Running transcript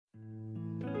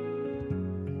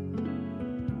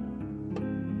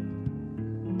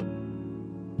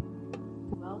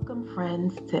Welcome,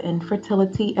 friends, to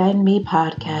Infertility and Me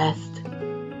podcast,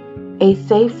 a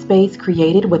safe space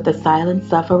created with the silent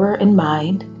sufferer in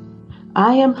mind.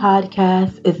 I Am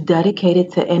Podcast is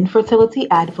dedicated to infertility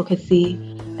advocacy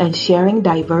and sharing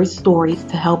diverse stories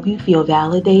to help you feel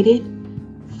validated,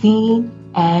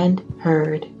 seen, and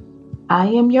heard. I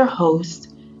am your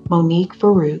host, Monique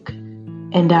Farouk,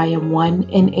 and I am one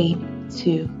in eight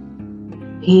too.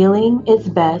 Healing is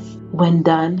best when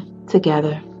done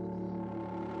together.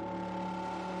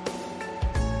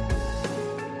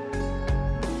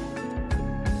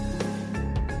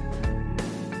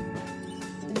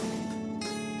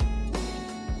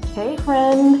 Hey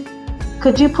friend,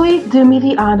 could you please do me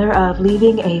the honor of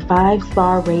leaving a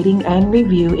 5-star rating and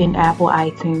review in Apple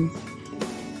iTunes?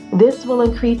 This will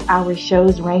increase our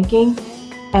show's ranking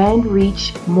and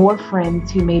reach more friends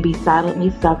who may be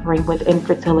silently suffering with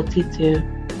infertility too.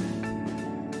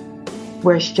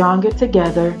 We're stronger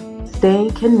together,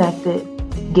 staying connected,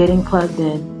 getting plugged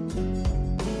in.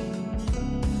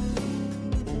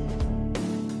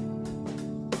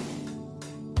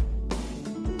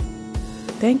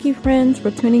 Thank you, friends, for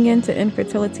tuning in to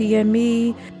Infertility and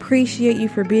Me. Appreciate you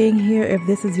for being here. If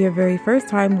this is your very first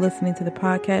time listening to the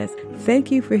podcast,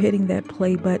 thank you for hitting that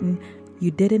play button.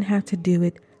 You didn't have to do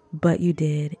it, but you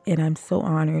did. And I'm so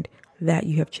honored that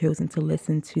you have chosen to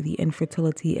listen to the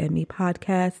Infertility and Me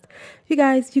podcast. You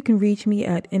guys, you can reach me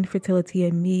at Infertility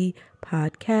and Me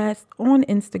podcast on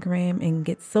Instagram and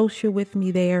get social with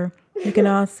me there. You can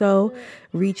also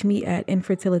reach me at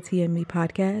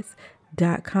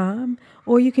infertilityandmepodcast.com,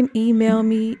 or you can email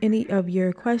me any of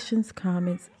your questions,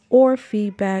 comments, or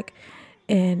feedback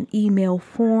in email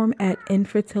form at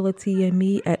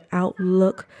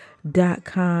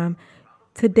infertilityandme@outlook.com.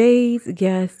 Today's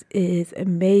guest is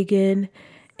Megan,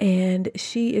 and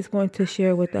she is going to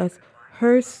share with us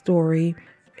her story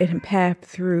and path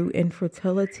through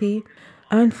infertility.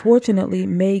 Unfortunately,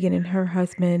 Megan and her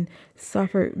husband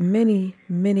suffered many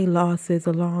losses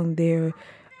along their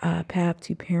path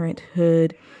to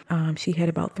parenthood. She had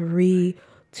about 3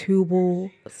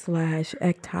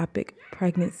 tubal/ectopic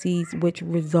pregnancies, which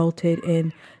resulted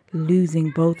in losing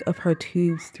both of her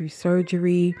tubes through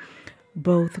surgery.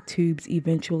 Both tubes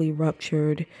eventually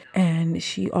ruptured, and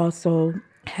she also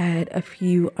had a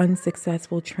few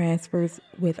unsuccessful transfers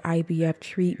with IVF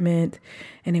treatment,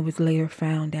 and it was later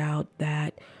found out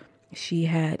that she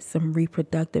had some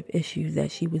reproductive issues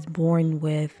that she was born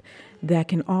with that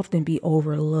can often be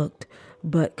overlooked,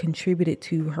 but contributed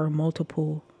to her more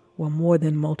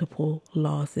than multiple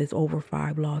losses, over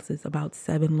 5 losses, about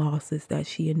 7 losses that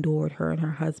she endured, her and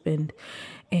her husband.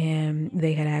 And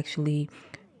they had actually,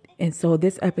 and so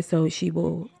this episode, she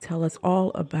will tell us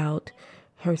all about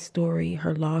her story,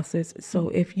 her losses. So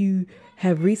if you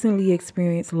have recently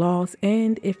experienced loss,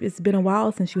 and if it's been a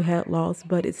while since you had loss,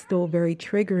 but it's still very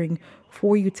triggering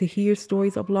for you to hear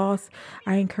stories of loss,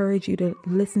 I encourage you to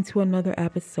listen to another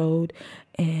episode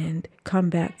and come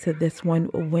back to this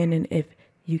one when and if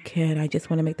you can. I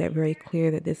just want to make that very clear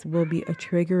that this will be a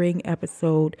triggering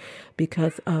episode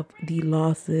because of the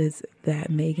losses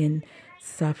that Megan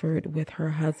suffered with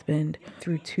her husband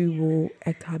through tubal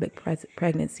ectopic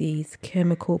pregnancies,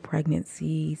 chemical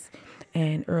pregnancies,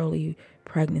 and early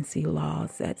pregnancy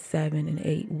loss at 7 and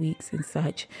 8 weeks and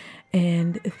such.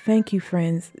 And thank you,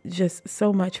 friends, just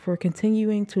so much for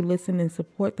continuing to listen and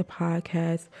support the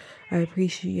podcast. I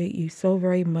appreciate you so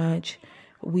very much.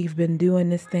 We've been doing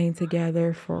this thing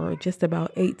together for just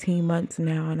about 18 months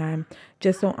now, and I'm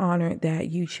just so honored that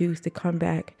you choose to come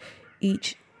back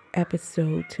each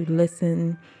episode to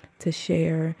listen, to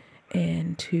share,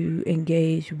 and to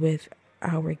engage with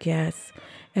our guests.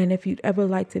 And if you'd ever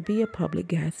like to be a public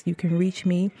guest, you can reach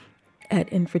me at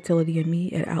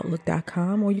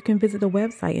infertilityandme@outlook.com, or you can visit the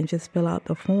website and just fill out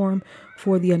the form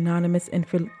for the Anonymous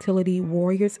Infertility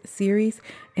Warriors series,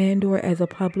 and or as a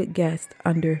public guest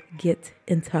under Get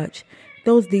in Touch.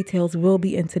 Those details will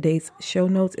be in today's show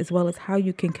notes, as well as how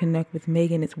you can connect with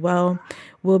Megan as well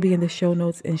will be in the show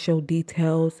notes and show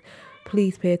details.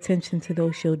 Please pay attention to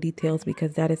those show details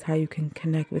because that is how you can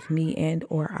connect with me and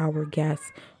or our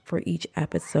guests for each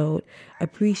episode.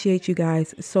 Appreciate you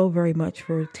guys so very much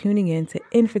for tuning in to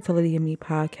Infertility and Me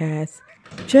podcast.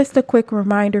 Just a quick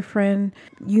reminder, friend,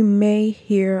 you may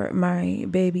hear my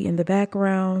baby in the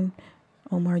background,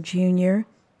 Omar Jr.,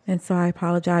 and so I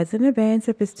apologize in advance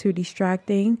if it's too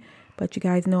distracting, but you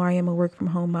guys know I am a work from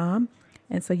home mom.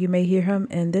 And so you may hear him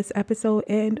in this episode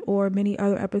and or many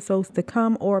other episodes to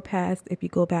come or past if you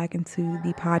go back into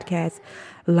the podcast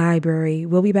library.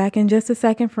 We'll be back in just a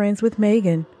second, friends, with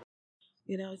Megan.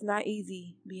 You know, it's not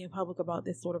easy being public about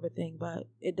this sort of a thing, but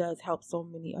it does help so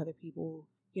many other people,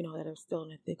 you know, that are still in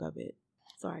the thick of it.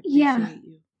 So I Yeah. appreciate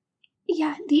you.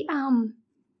 Yeah.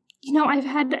 I've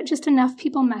had just enough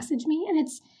people message me, and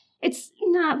it's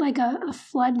not like a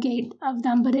floodgate of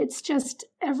them, but it's just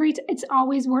it's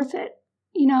always worth it.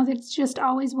 It's just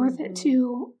always worth it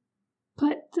to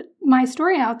put my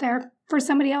story out there for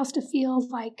somebody else to feel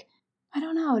like, I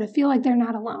don't know, to feel like they're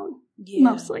not alone. Yeah.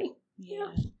 Mostly.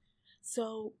 Yeah.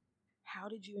 So how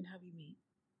did you and hubby meet?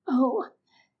 Oh,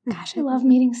 gosh, I love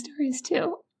meeting stories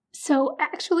too. So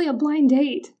actually a blind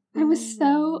date. I was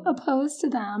so opposed to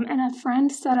them, and a friend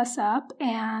set us up,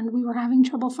 and we were having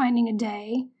trouble finding a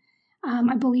day.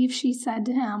 I believe she said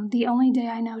to him, the only day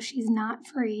I know she's not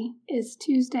free is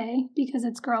Tuesday because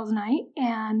it's girls' night.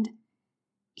 And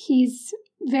he's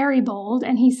very bold,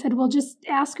 and he said, well, just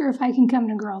ask her if I can come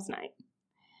to girls' night.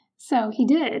 So he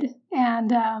did.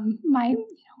 And my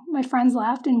friends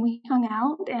left, and we hung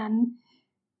out and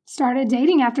started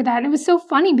dating after that. And it was so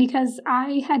funny because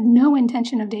I had no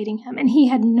intention of dating him, and he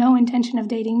had no intention of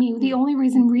dating me. The only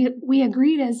reason we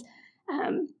agreed is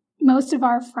most of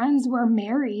our friends were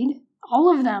married.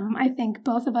 All of them, I think,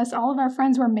 both of us, all of our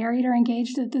friends were married or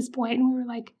engaged at this point. And we were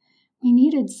like, we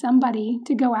needed somebody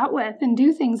to go out with and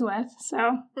do things with.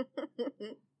 So.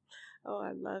 Oh,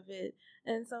 I love it.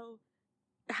 And so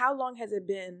how long has it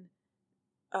been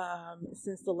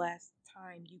since the last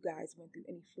time you guys went through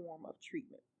any form of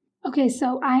treatment? Okay,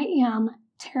 so I am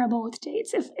terrible with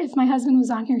dates. If my husband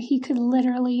was on here, he could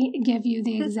literally give you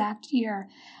the exact year.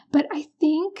 But I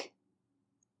think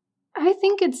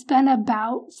it's been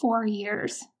about 4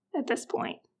 years at this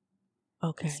point.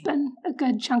 Okay. It's been a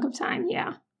good chunk of time,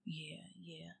 yeah.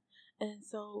 Yeah. And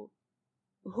so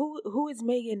who is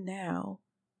Megan now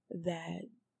that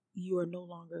you are no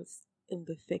longer in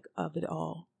the thick of it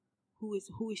all? Who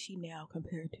is she now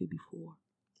compared to before?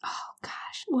 Oh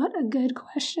gosh, what a good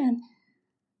question.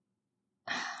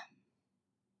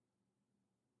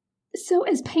 So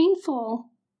as painful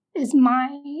as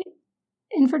my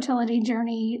infertility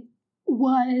journey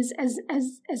was,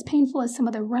 as painful as some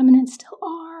of the remnants still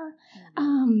are,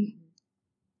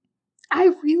 I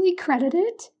really credit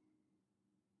it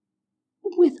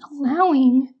with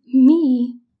allowing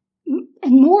me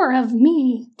and more of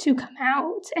me to come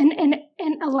out and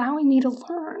allowing me to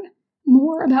learn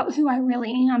more about who I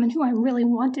really am and who I really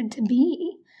wanted to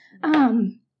be.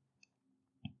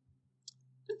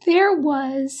 There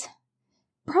was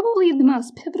probably the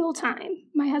most pivotal time.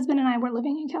 My husband and I were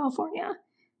living in California.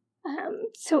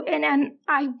 And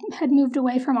I had moved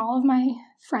away from all of my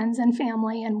friends and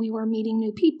family, and we were meeting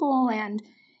new people, and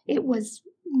it was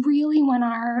really when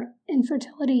our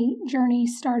infertility journey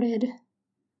started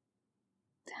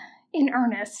in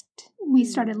earnest. We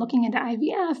started looking into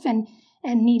IVF and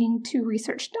needing to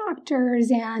research doctors,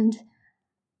 and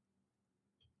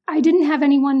I didn't have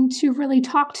anyone to really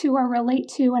talk to or relate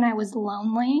to, and I was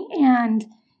lonely. And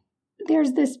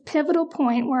there's this pivotal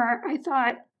point where I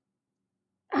thought,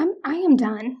 I am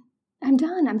done. I'm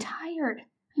done. I'm tired.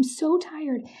 I'm so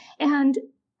tired. And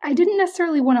I didn't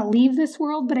necessarily want to leave this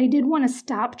world, but I did want to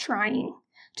stop trying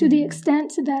to the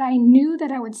extent that I knew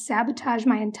that I would sabotage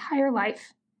my entire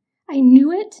life. I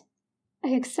knew it. I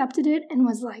accepted it and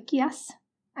was like, yes,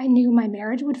 I knew my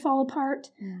marriage would fall apart.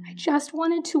 I just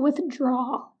wanted to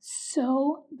withdraw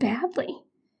so badly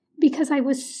because I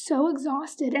was so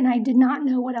exhausted and I did not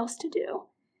know what else to do.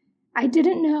 I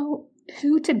didn't know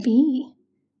who to be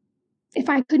if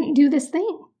I couldn't do this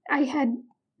thing. I had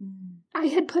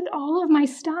put all of my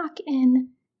stock in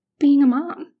being a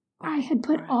mom. I had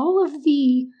put all of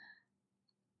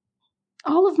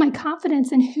my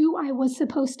confidence in who I was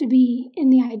supposed to be in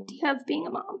the idea of being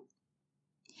a mom.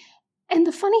 And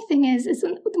the funny thing is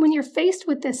when you're faced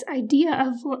with this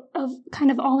idea of kind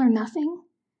of all or nothing,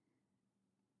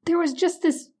 there was just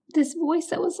this voice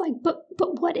that was like, but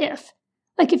what if?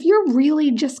 Like, if you're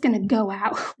really just going to go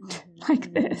out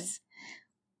like this,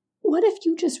 what if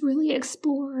you just really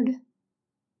explored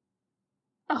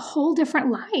a whole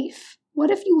different life?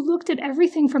 What if you looked at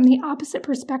everything from the opposite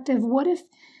perspective? What if,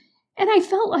 and I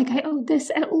felt like I owed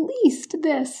at least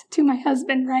this to my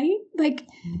husband, right? Like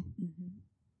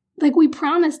we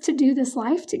promised to do this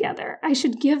life together. I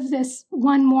should give this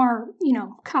one more,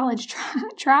 college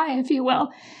try, if you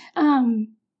will. And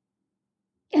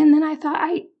then I thought,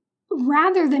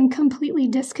 rather than completely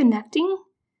disconnecting,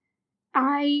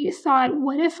 I thought,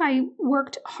 what if I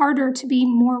worked harder to be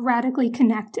more radically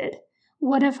connected?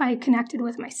 What if I connected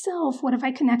with myself? What if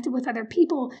I connected with other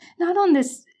people? Not on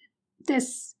this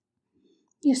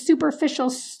superficial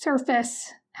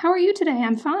surface, how are you today?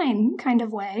 I'm fine kind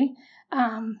of way,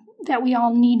 that we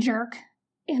all knee jerk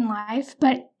in life,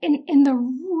 but in the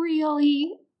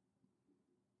really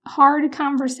hard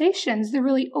conversations, the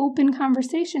really open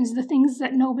conversations, the things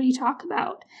that nobody talk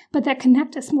about, but that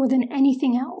connect us more than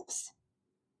anything else.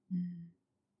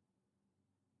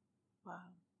 Wow.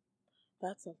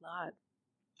 That's a lot.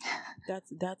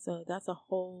 That's a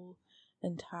whole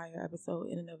entire episode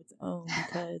in and of its own,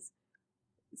 because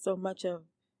so much of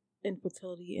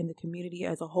infertility in the community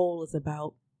as a whole is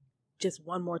about just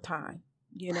one more time,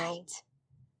 Right.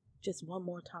 just one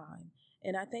more time.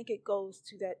 And I think it goes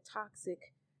to that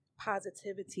toxic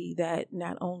positivity that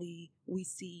not only we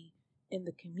see in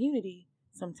the community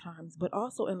sometimes, but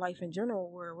also in life in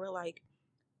general, where we're like,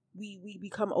 we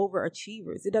become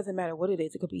overachievers. It doesn't matter what it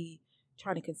is. It could be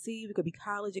trying to conceive, it could be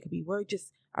college, it could be work.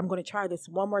 Just, I'm going to try this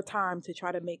one more time to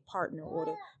try to make partner or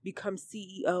to become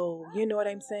CEO. You know what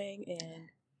I'm saying? And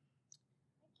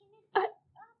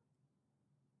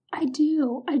I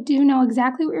do know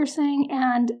exactly what you're saying,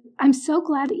 and I'm so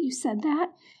glad that you said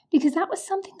that, because that was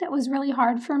something that was really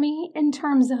hard for me, in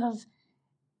terms of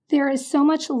there is so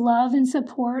much love and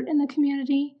support in the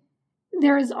community.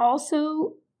 There is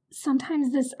also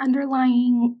sometimes this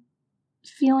underlying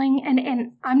feeling,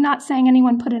 and I'm not saying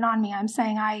anyone put it on me. I'm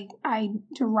saying I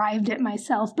derived it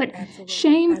myself, but Absolutely.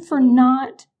 Shame for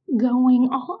not going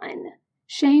on,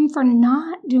 shame for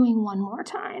not doing one more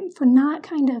time, for not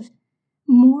kind of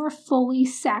more fully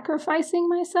sacrificing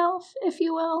myself, if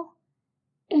you will,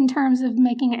 in terms of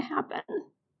making it happen.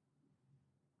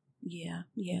 Yeah.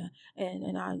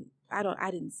 And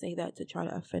I didn't say that to try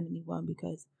to offend anyone,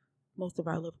 because most of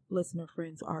our listener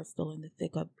friends are still in the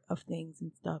thick of things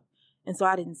and stuff. And so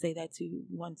I didn't say that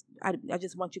I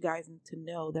just want you guys to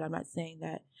know that I'm not saying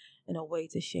that in a way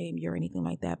to shame you or anything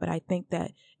like that. But I think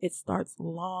that it starts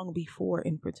long before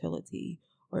infertility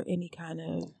or any kind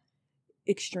of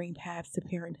extreme paths to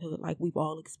parenthood like we've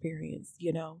all experienced,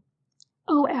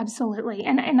 Oh, absolutely.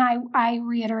 And I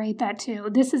reiterate that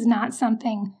too. This is not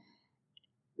something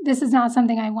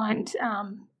I want,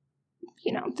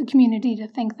 the community to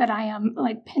think that I am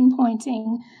like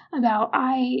pinpointing about.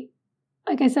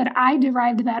 Like I said, I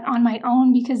derived that on my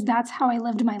own because that's how I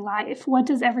lived my life. What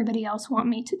does everybody else want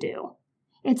me to do?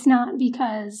 It's not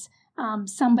because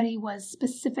somebody was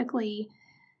specifically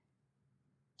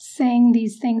saying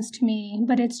these things to me,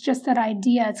 but it's just that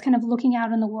idea. It's kind of looking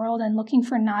out in the world and looking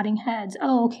for nodding heads.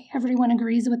 Oh, okay, everyone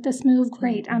agrees with this move.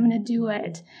 Great, I'm going to do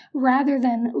it. Rather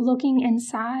than looking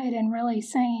inside and really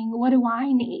saying, what do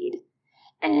I need?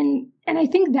 And I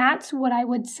think that's what I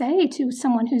would say to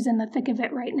someone who's in the thick of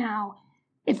it right now.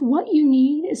 If what you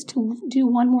need is to do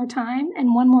one more time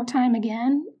and one more time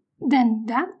again, then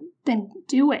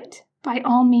do it by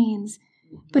all means.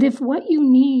 But if what you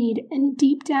need, and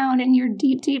deep down in your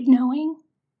deep, deep knowing,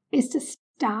 is to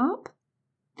stop,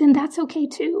 then that's okay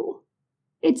too.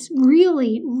 It's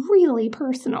really, really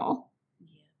personal.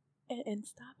 Yeah. And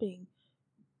stopping,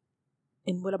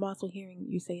 and what I'm also hearing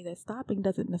you say, that stopping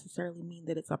doesn't necessarily mean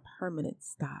that it's a permanent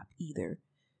stop either.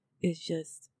 It's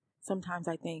just, sometimes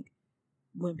I think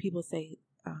when people say,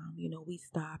 we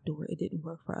stopped or it didn't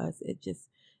work for us, it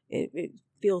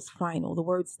feels final. The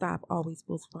word stop always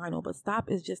feels final, but stop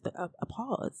is just a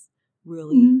pause,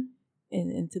 really,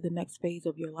 into the next phase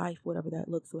of your life, whatever that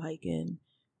looks like, and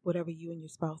whatever you and your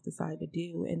spouse decide to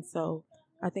do. And so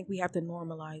I think we have to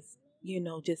normalize,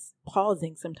 just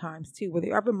pausing sometimes too. Were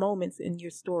there ever moments in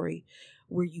your story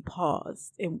where you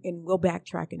paused? And we'll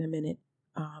backtrack in a minute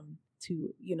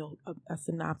to, a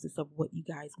synopsis of what you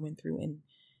guys went through in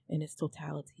its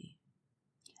totality.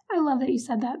 I love that you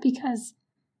said that, because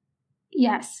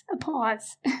yes, a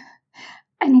pause.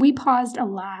 And we paused a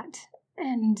lot.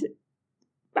 And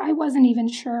I wasn't even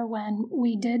sure when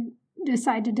we did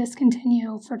decide to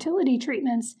discontinue fertility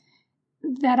treatments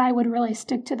that I would really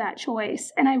stick to that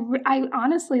choice. And I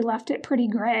honestly left it pretty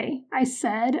gray. I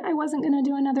said I wasn't going to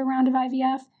do another round of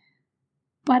IVF,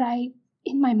 but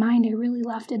in my mind, I really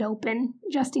left it open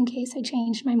just in case I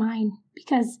changed my mind,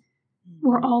 because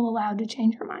we're all allowed to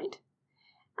change our mind.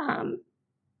 I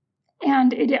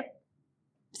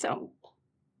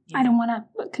don't want to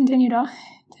continue to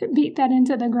beat that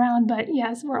into the ground, but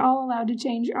yes, we're all allowed to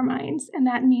change our minds, and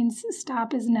that means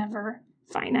stop is never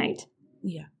finite.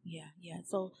 Yeah.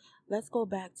 So let's go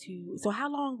back to, so how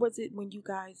long were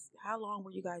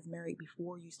you guys married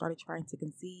before you started trying to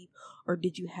conceive? Or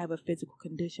did you have a physical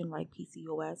condition like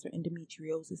PCOS or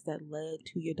endometriosis that led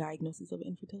to your diagnosis of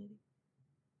infertility?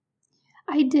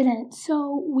 I didn't.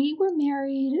 So we were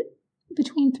married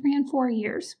between 3 and 4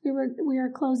 years. We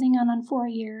were closing on 4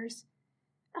 years.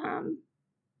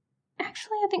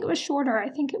 Actually, I think it was shorter. I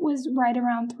think it was right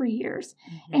around 3 years.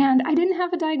 Mm-hmm. And I didn't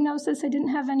have a diagnosis. I didn't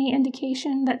have any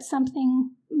indication that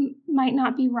something might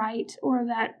not be right or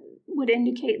that would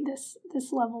indicate this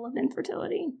level of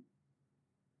infertility.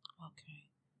 Okay.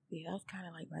 Yeah, that's kind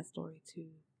of like my story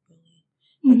too, really.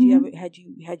 Mm-hmm. Had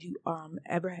you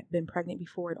ever been pregnant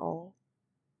before at all?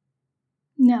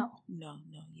 No. No,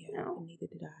 yeah. No. Neither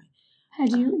did I.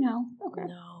 Had you? No. Okay.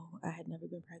 No, I had never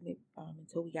been pregnant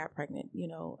until we got pregnant,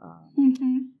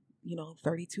 Mm-hmm.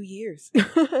 32 years.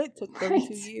 It took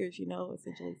 32 years,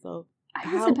 essentially. So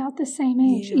I was about the same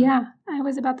age. Yeah, I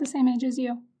was about the same age as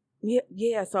you.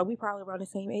 Yeah. So we probably around the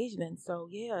same age then. So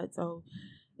yeah, so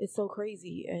it's so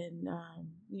crazy. And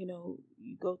you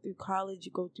go through college,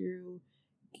 you go through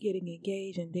getting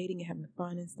engaged and dating and having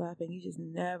fun and stuff, and you just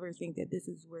never think that this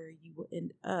is where you will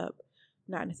end up.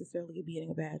 Not necessarily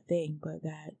being a bad thing, but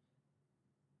that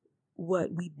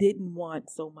what we didn't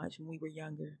want so much when we were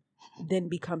younger then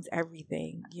becomes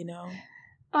everything,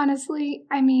 Honestly,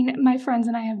 I mean, my friends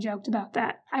and I have joked about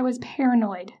that. I was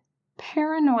paranoid.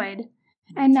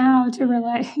 And now to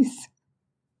realize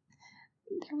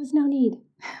there was no need.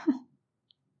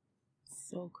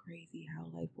 So crazy how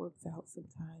life works out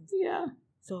sometimes. Yeah.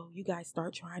 So you guys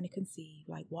start trying to conceive.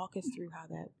 Like, walk us through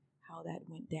how that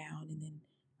went down, and then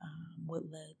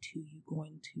what led to you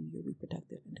going to your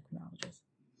reproductive endocrinologist.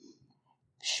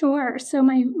 Sure. So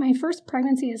my first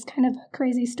pregnancy is kind of a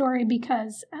crazy story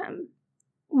because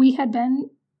we had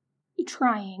been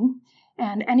trying,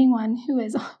 and anyone who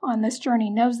is on this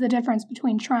journey knows the difference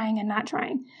between trying and not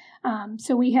trying.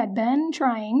 So we had been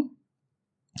trying,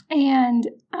 and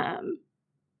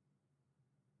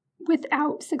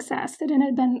without success. It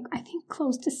had been, I think,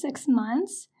 close to 6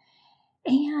 months.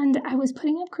 And I was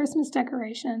putting up Christmas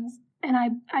decorations, and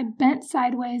I bent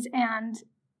sideways, and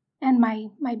my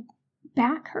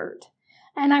back hurt.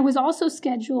 And I was also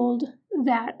scheduled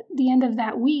the end of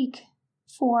that week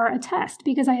for a test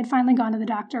because I had finally gone to the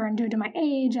doctor, and due to my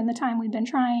age and the time we'd been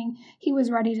trying, he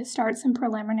was ready to start some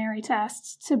preliminary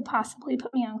tests to possibly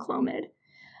put me on Clomid.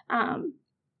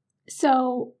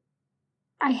 So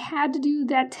I had to do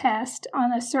that test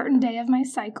on a certain day of my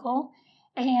cycle,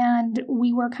 and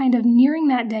we were kind of nearing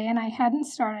that day, and I hadn't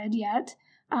started yet.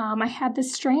 I had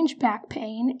this strange back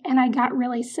pain, and I got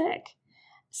really sick.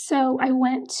 So I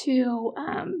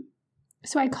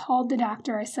I called the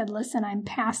doctor. I said, listen, I'm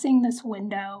passing this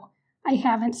window. I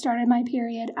haven't started my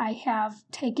period. I have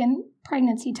taken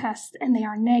pregnancy tests, and they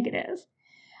are negative.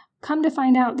 Come to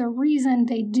find out, the reason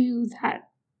they do that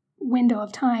window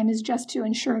of time is just to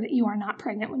ensure that you are not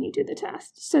pregnant when you do the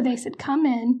test. So they said, come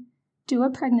in, do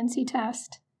a pregnancy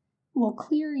test. We'll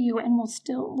clear you, and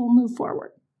we'll move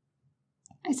forward.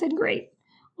 I said, great.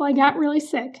 Well, I got really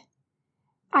sick.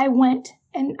 I went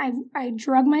and I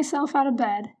drug myself out of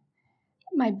bed.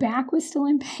 My back was still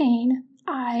in pain.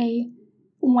 I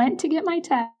went to get my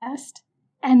test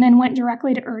and then went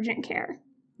directly to urgent care.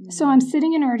 Mm-hmm. So I'm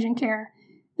sitting in urgent care.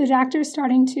 The doctor's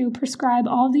starting to prescribe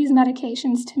all these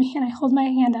medications to me, and I hold my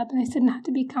hand up and I said, not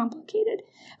to be complicated,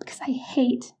 because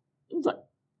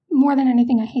more than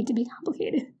anything, I hate to be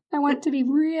complicated. I want it to be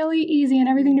really easy and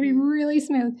everything to be really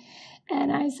smooth.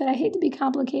 And I said, I hate to be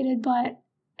complicated,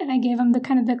 and I gave him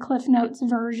the Cliff Notes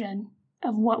version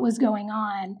of what was going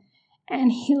on.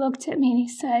 And he looked at me and he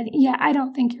said, yeah, I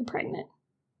don't think you're pregnant.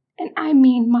 And I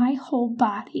mean, my whole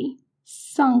body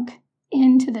sunk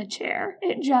into the chair.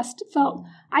 It just felt,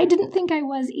 I didn't think I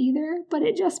was either, but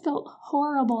it just felt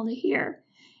horrible to hear.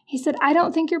 He said, I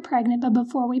don't think you're pregnant, but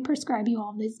before we prescribe you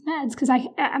all these meds, because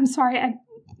I'm sorry, I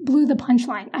blew the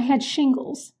punchline. I had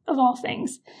shingles, of all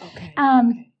things. Okay.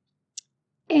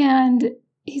 And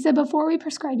he said, before we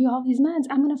prescribe you all these meds,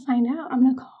 I'm going to find out. I'm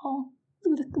going to call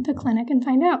the clinic and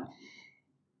find out.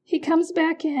 He comes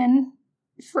back in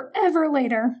forever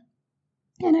later,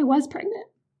 and I was pregnant.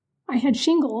 I had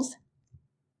shingles,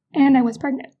 and I was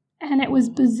pregnant. And it was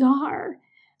bizarre.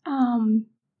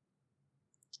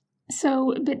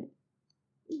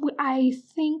 But I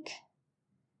think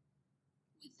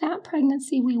with that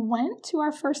pregnancy, we went to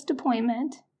our first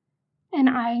appointment, and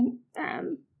I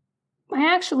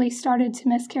actually started to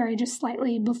miscarry just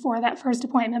slightly before that first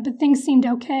appointment, but things seemed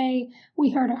okay. We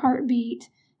heard a heartbeat,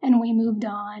 and we moved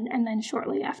on. And then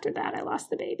shortly after that, I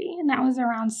lost the baby. And that was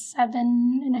around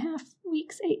 7.5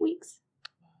 weeks, 8 weeks.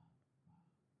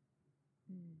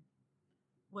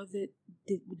 Was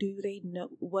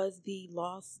the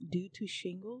loss due to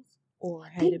shingles, or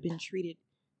had it been treated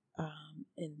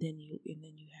and then you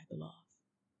had the loss?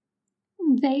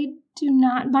 They do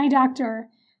not. My doctor,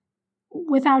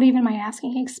 without even my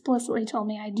asking, he explicitly told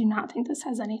me, I do not think this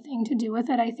has anything to do with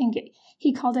it. I think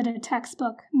he called it a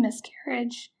textbook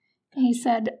miscarriage. And he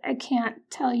said, I can't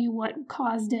tell you what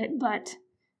caused it, but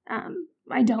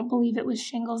I don't believe it was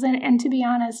shingles. And to be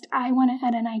honest, I went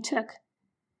ahead and I took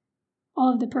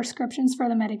all of the prescriptions for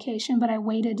the medication, but I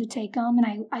waited to take them,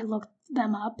 and I looked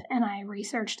them up and I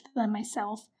researched them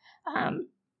myself.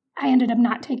 I ended up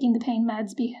not taking the pain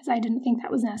meds because I didn't think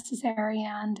that was necessary,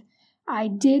 and I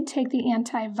did take the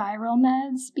antiviral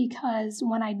meds because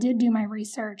when I did do my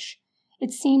research,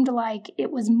 it seemed like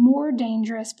it was more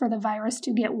dangerous for the virus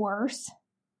to get worse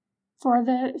for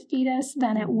the fetus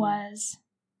than it was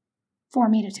for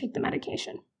me to take the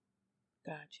medication.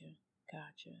 Gotcha.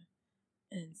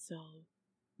 And so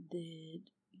did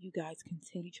you guys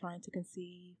continue trying to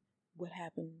conceive? What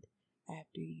happened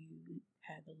after you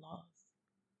had the loss?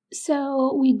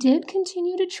 So we did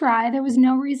continue to try. There was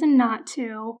no reason not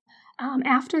to.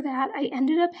 After that, I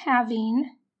ended up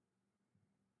having,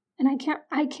 and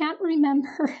I can't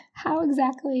remember how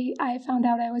exactly I found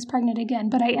out I was pregnant again,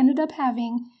 but I ended up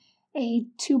having a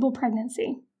tubal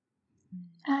pregnancy.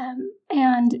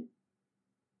 And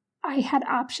I had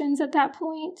options at that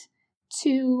point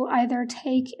to either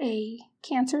take a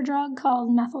cancer drug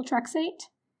called methotrexate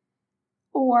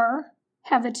or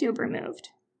have the tube removed.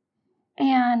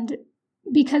 And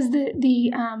because the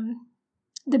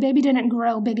baby didn't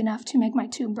grow big enough to make my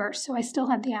tube burst, so I still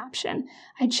had the option.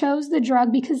 I chose the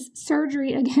drug because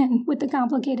surgery, again, with the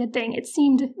complicated thing, it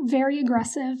seemed very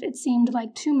aggressive. It seemed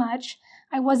like too much.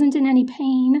 I wasn't in any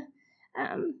pain.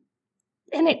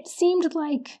 And it seemed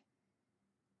like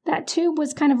that tube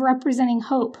was kind of representing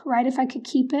hope, right? If I could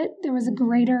keep it, there was a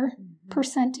greater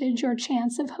percentage or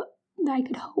chance of that I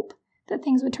could hope that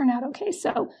things would turn out okay.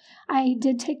 So I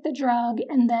did take the drug,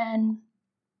 and then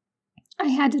I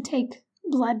had to take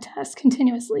blood tests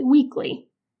continuously, weekly,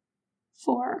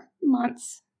 for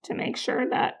months to make sure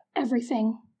that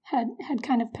everything had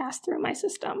kind of passed through my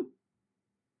system.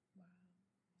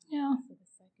 Yeah. So the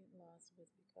second loss was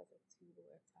because of tubal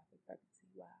ectopic pregnancy.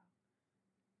 Wow.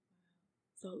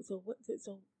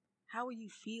 So how are you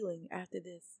feeling after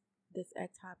this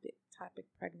ectopic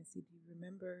pregnancy? Do you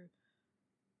remember?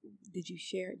 Did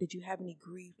you have any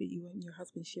grief? Did you and your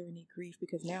husband share any grief?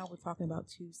 Because now we're talking about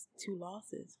two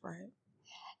losses, right?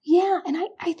 Yeah, and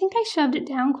I think I shoved it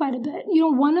down quite a bit. You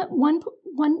know,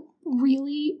 one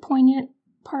really poignant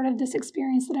part of this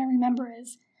experience that I remember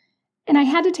is, and I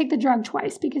had to take the drug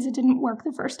twice because it didn't work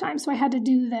the first time, so I had to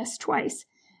do this twice.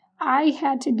 I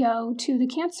had to go to the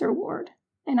cancer ward,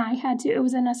 and it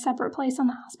was in a separate place on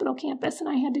the hospital campus, and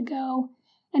I had to go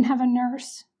and have a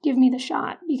nurse give me the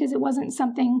shot because it wasn't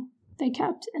something they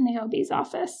kept in the OB's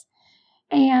office.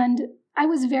 And I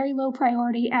was very low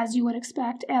priority, as you would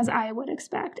expect, as I would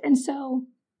expect. And so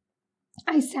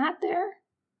I sat there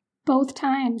both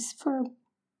times for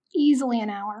easily an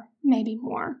hour, maybe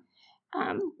more,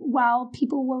 while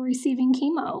people were receiving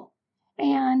chemo.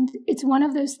 And it's one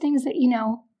of those things that,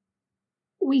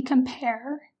 we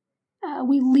compare,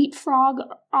 we leapfrog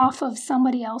off of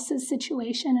somebody else's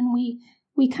situation, and we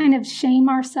kind of shame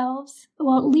ourselves.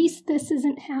 Well, at least this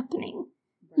isn't happening.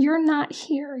 You're not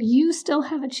here. You still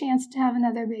have a chance to have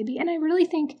another baby. And I really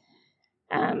think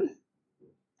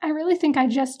I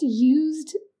just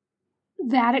used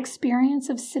that experience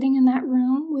of sitting in that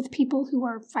room with people who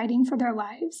are fighting for their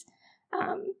lives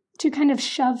to kind of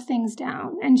shove things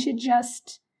down and to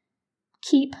just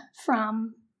keep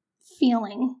from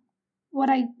feeling what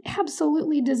I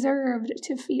absolutely deserved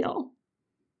to feel.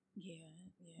 Yeah.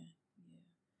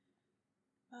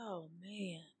 Oh,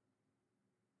 man.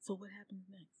 So what happened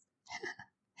next?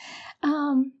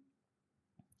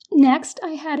 Next,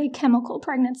 I had a chemical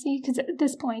pregnancy because at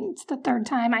this point, it's the third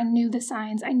time. I knew the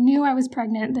signs. I knew I was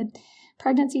pregnant. The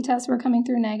pregnancy tests were coming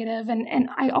through negative. And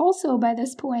I also, by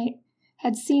this point,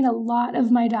 had seen a lot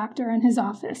of my doctor in his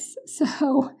office.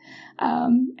 So,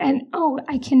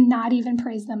 I cannot even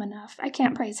praise them enough. I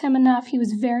can't praise him enough. He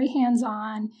was very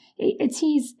hands-on. It's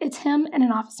him and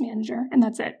an office manager, and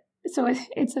that's it. So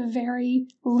it's a very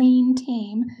lean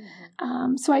team.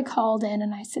 Mm-hmm. So I called in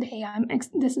and I said, hey,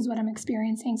 this is what I'm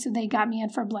experiencing. So they got me in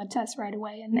for a blood test right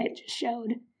away, and it just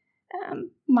showed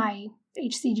my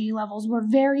HCG levels were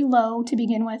very low to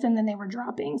begin with, and then they were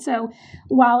dropping. So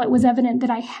while it was evident that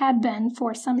I had been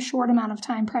for some short amount of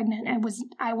time pregnant,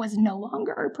 I was no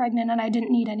longer pregnant, and I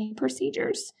didn't need any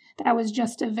procedures. That was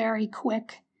just a very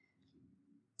quick,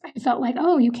 I felt like,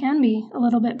 oh, you can be a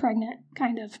little bit pregnant,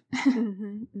 kind of.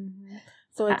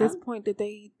 So at this point, did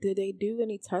they do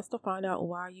any tests to find out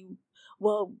why you?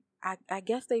 Well, I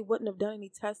guess they wouldn't have done any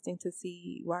testing to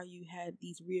see why you had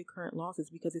these reoccurrent losses,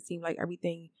 because it seemed like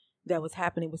everything that was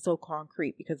happening was so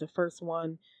concrete. Because the first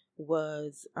one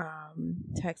was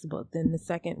textbook, then the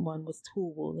second one was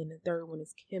tubal, and the third one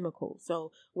is chemical.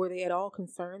 So were they at all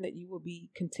concerned that you would be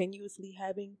continuously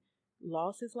having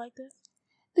losses like this?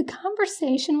 The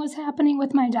conversation was happening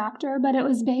with my doctor, but it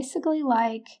was basically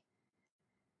like,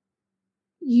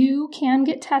 you can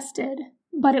get tested,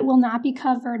 but it will not be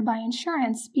covered by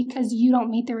insurance because you don't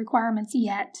meet the requirements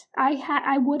yet.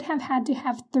 I would have had to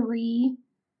have 3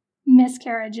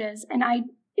 miscarriages, and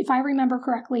if I remember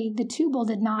correctly, the tubal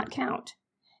did not count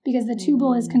because the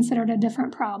tubal is considered a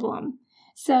different problem.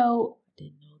 So I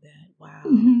didn't know that. Wow.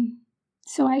 Mm-hmm.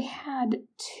 So I had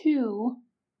 2,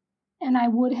 and I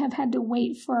would have had to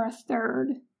wait for a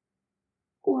 3rd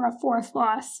or a 4th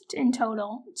loss in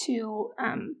total to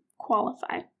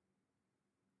qualify.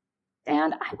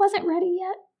 And I wasn't ready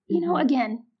yet. You know,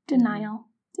 again, denial.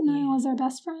 Denial is our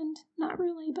best friend. Not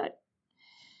really, but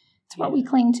it's what we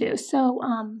cling to. So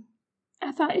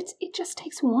I thought it just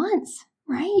takes once,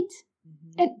 right?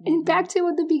 And back to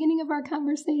at the beginning of our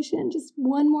conversation, just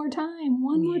one more time.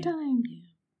 Yeah.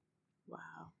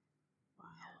 Wow.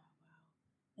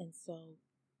 And so,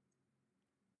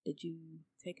 did you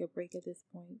take a break at this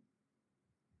point?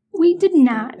 We did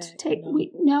not take.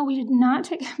 We did not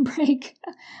take a break.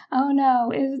 Oh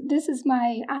no! This is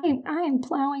I am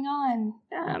plowing on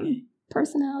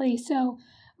personality. So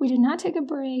we did not take a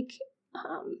break.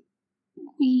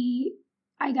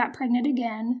 I got pregnant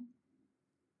again,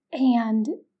 and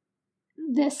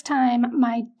this time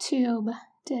my tube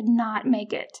did not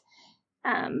make it.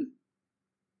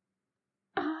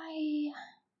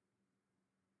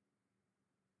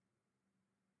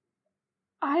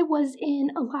 I was in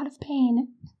a lot of pain.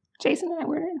 Jason and I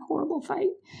were in a horrible fight.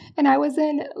 And I was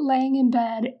laying in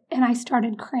bed and I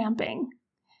started cramping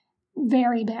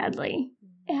very badly.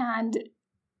 And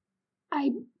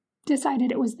I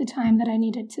decided it was the time that I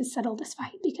needed to settle this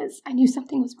fight because I knew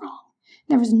something was wrong.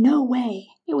 There was no way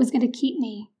it was going to keep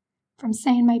me from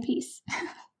saying my piece.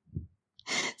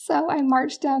 So I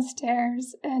marched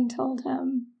downstairs and told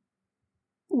him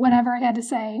whatever I had to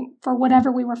say for whatever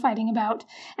we were fighting about.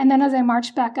 And then as I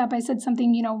marched back up, I said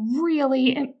something,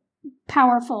 really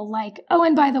powerful, like, oh,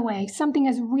 and by the way, something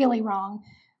is really wrong.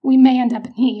 We may end up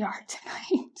in the ER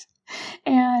tonight.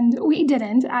 And we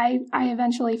didn't. I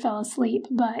eventually fell asleep,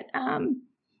 but,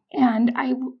 and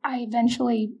I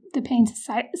eventually, the pain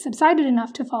subsided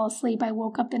enough to fall asleep. I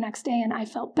woke up the next day and I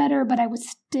felt better, but I was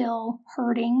still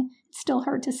hurting. It still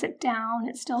hurt to sit down.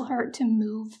 It still hurt to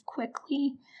move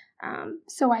quickly.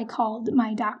 So I called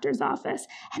my doctor's office,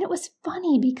 and it was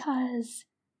funny because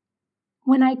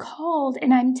when I called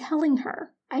and I'm telling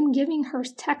her, I'm giving her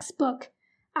textbook,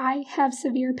 I have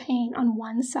severe pain on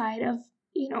one side of,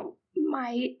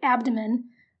 my abdomen.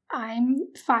 I'm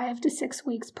 5 to 6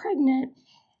 weeks pregnant.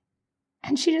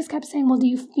 And she just kept saying, well, do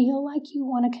you feel like you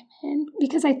want to come in?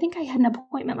 Because I think I had an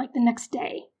appointment like the next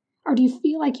day. Or do you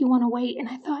feel like you want to wait? And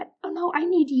I thought, oh no, I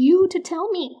need you to tell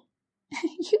me.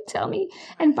 You tell me.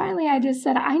 And finally, I just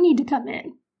said, I need to come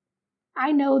in.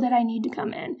 I know that I need to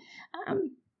come in.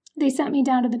 They sent me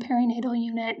down to the perinatal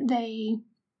unit. They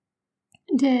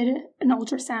did an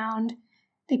ultrasound.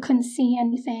 They couldn't see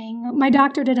anything. My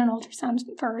doctor did an ultrasound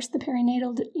first. The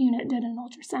perinatal unit did an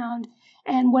ultrasound.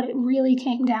 And what it really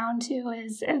came down to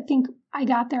is, I think I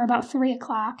got there about 3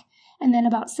 o'clock, and then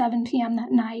about 7 p.m.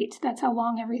 that night. That's how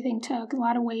long everything took, a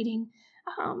lot of waiting.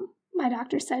 My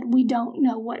doctor said, we don't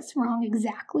know what's wrong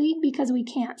exactly because we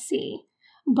can't see.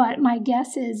 But my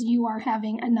guess is you are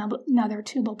having another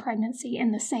tubal pregnancy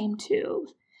in the same tube.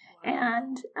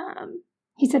 And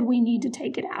he said, we need to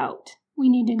take it out. We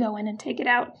need to go in and take it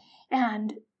out.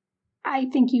 And I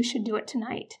think you should do it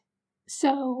tonight.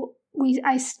 So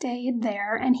I stayed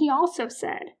there. And he also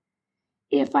said,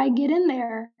 if I get in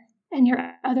there and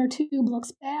your other tube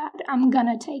looks bad, I'm going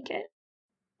to take it.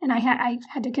 And I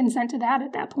had to consent to that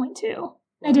at that point, too.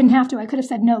 I didn't have to. I could have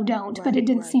said, no, don't. But it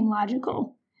didn't seem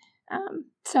logical.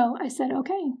 So I said,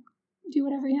 okay, do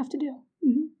whatever you have to do.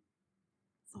 Mm-hmm.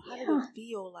 So how did it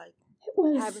feel like? It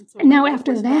was. And now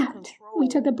after that, we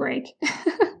took a break.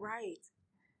 Right.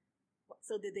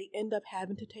 So did they end up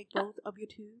having to take both of your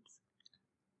tubes?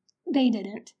 They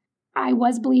didn't. I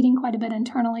was bleeding quite a bit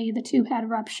internally. The tube had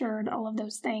ruptured, all of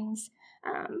those things.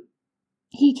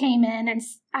 He came in, and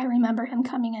I remember him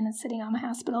coming in and sitting on my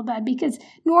hospital bed because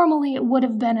normally it would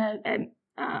have been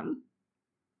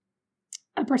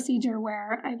a procedure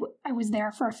where I was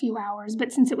there for a few hours.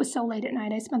 But since it was so late at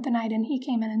night, I spent the night, and he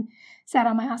came in and sat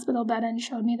on my hospital bed and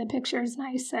showed me the pictures. And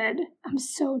I said, I'm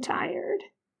so tired.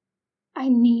 I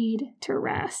need to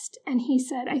rest. And he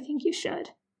said, I think you should.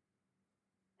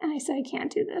 And I said, I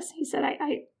can't do this. He said,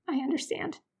 I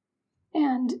understand.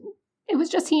 And it was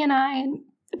just he and I, and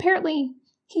apparently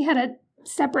he had a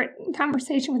separate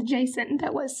conversation with Jason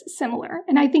that was similar.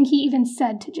 And I think he even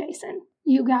said to Jason,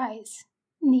 you guys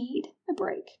need a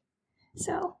break.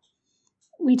 So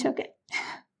we took it.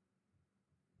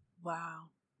 Wow.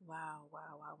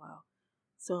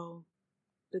 So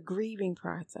the grieving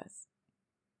process.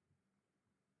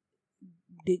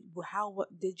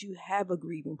 Did you have a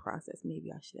grieving process?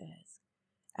 Maybe I should ask.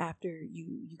 After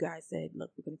you guys said,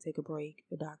 look, we're going to take a break,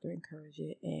 the doctor encouraged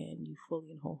it, and you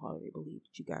fully and wholeheartedly believed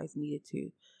that you guys needed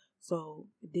to. So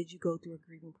did you go through a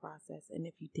grieving process? And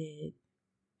if you did,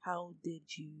 how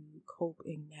did you cope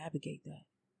and navigate that?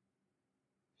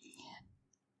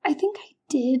 I think I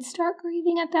did start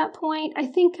grieving at that point. I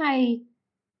think I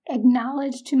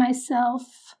acknowledged to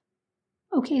myself,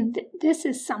 okay, this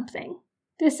is something.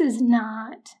 This is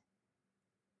not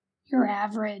your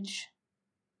average,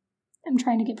 I'm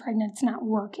trying to get pregnant, it's not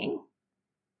working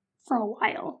for a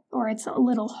while, or it's a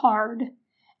little hard.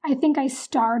 I think I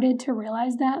started to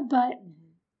realize that, but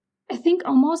I think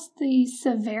almost the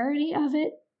severity of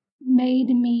it made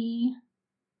me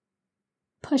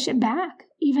push it back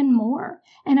even more.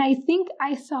 And I think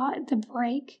I thought the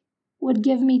break would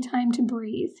give me time to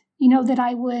breathe. That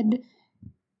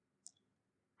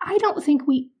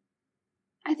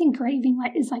I think grieving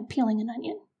is like peeling an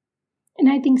onion.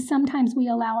 And I think sometimes we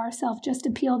allow ourselves just to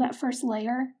peel that first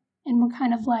layer, and we're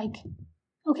kind of like,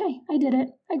 okay, I did it.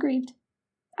 I grieved.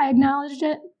 I acknowledged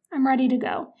it. I'm ready to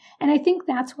go. And I think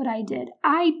that's what I did.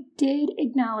 I did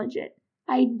acknowledge it.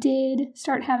 I did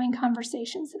start having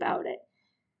conversations about it.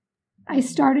 I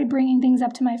started bringing things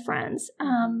up to my friends.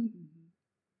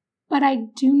 But I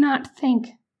do not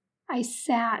think I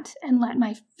sat and let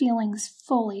my feelings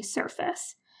fully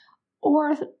surface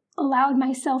or allowed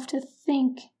myself to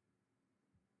think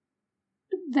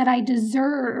that I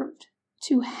deserved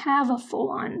to have a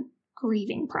full-on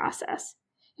grieving process.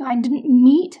 I didn't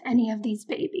meet any of these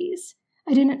babies.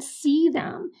 I didn't see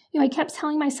them. I kept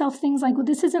telling myself things like, well,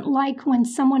 this isn't like when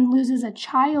someone loses a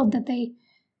child that they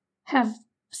have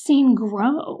seen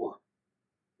grow.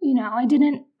 I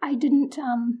didn't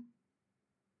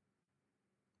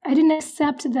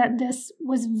accept that this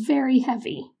was very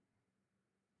heavy.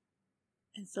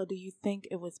 And so do you think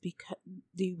it was do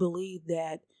you believe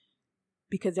that,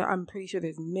 because I'm pretty sure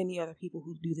there's many other people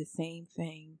who do the same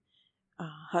thing,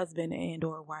 husband and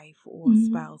or wife or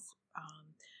spouse,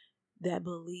 that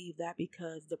believe that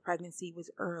because the pregnancy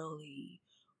was early,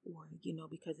 or,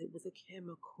 because it was a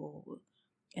chemical,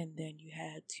 and then you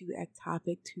had 2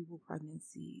 ectopic tubal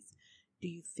pregnancies. Do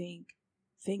you think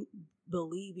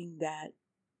believing that,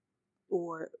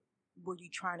 or do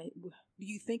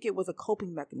you think it was a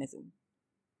coping mechanism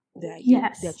that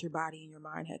that your body and your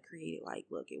mind had created? Like,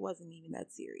 look, it wasn't even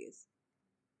that serious.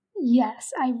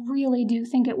 Yes, I really do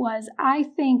think it was. I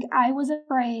think I was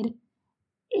afraid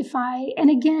and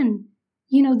again,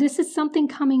 this is something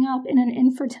coming up in an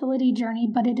infertility journey,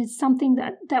 but it is something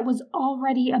that was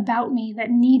already about me that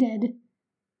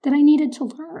I needed to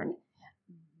learn.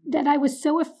 That I was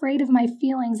so afraid of my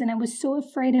feelings, and I was so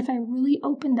afraid if I really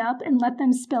opened up and let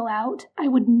them spill out, I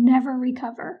would never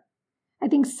recover. I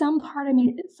think some part of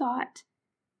me thought,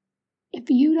 if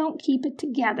you don't keep it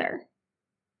together,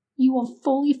 you will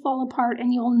fully fall apart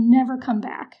and you'll never come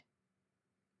back.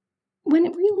 When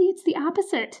really it's the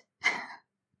opposite.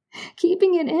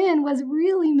 Keeping it in was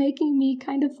really making me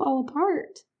kind of fall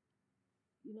apart.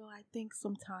 I think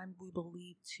sometimes we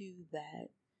believe too that,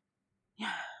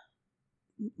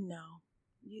 no,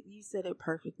 you said it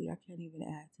perfectly. I can't even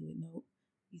add to it. Nope,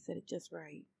 you said it just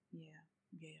right.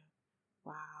 Yeah.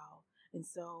 Wow. And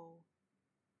so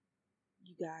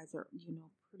you guys are,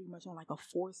 pretty much on like a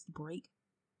forced break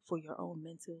for your own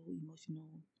mental, emotional,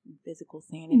 and physical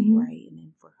sanity, right? And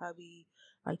then for hubby,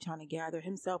 like trying to gather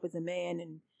himself as a man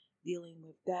and dealing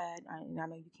with that. And I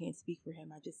know you can't speak for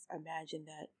him. I just imagine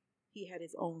that he had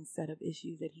his own set of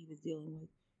issues that he was dealing with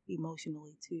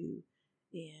emotionally too.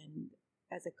 And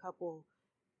as a couple,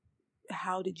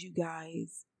 how did you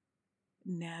guys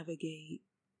navigate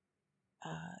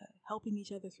helping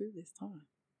each other through this time?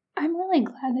 I'm really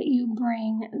glad that you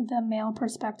bring the male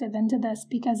perspective into this,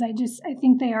 because I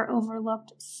think they are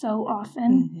overlooked so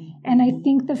often. And I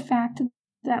think the fact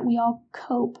that we all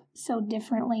cope so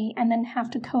differently and then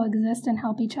have to coexist and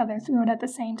help each other through it at the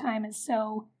same time is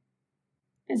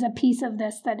a piece of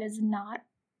this that is not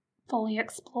fully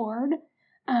explored.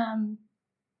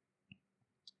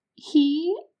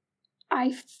 He,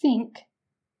 I think,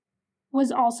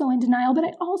 was also in denial, but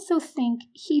I also think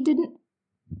he didn't.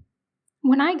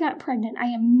 When I got pregnant,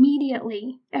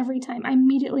 every time, I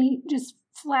immediately just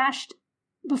flashed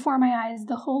before my eyes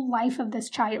the whole life of this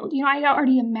child. I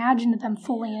already imagined them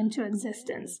fully into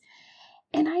existence.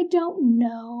 And I don't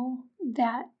know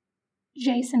that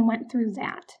Jason went through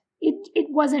that. It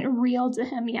wasn't real to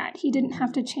him yet. He didn't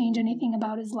have to change anything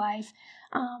about his life.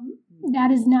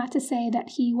 That is not to say that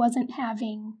he wasn't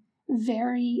having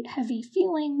very heavy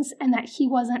feelings and that he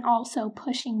wasn't also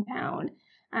pushing down.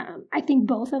 I think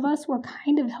both of us were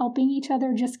kind of helping each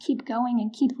other just keep going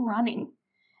and keep running.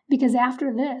 Because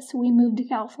after this, we moved to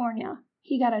California.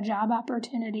 He got a job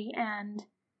opportunity and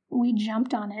we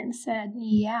jumped on it and said,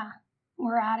 yeah,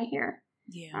 we're out of here.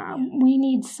 We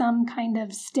need some kind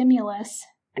of stimulus.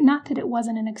 Not that it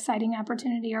wasn't an exciting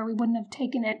opportunity or we wouldn't have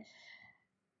taken it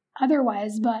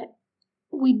otherwise, but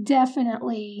we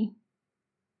definitely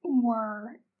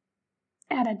were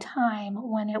at a time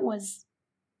when it was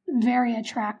very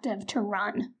attractive to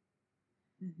run.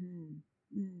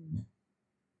 Mm-hmm. Mm.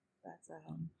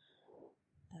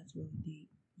 That's really deep.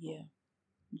 Yeah.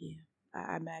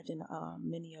 I imagine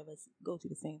many of us go through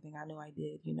the same thing. I know I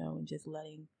did, and just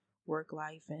letting work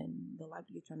life and the life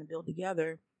you're trying to build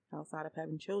together outside of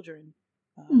having children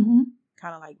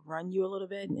kind of like run you a little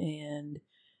bit, and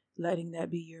letting that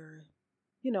be your,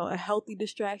 a healthy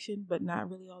distraction, but not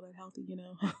really all that healthy,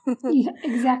 Yeah,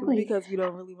 exactly. Because you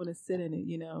don't really want to sit in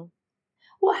it,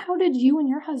 Well, how did you and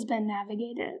your husband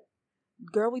navigate it?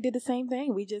 Girl, we did the same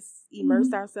thing. We just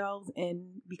immersed ourselves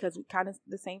in, because we kind of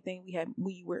the same thing.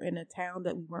 We were in a town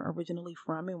that we weren't originally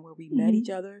from, and where we met each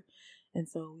other. And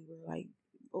so we were like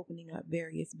opening up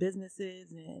various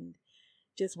businesses and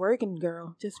just working,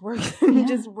 girl, just working,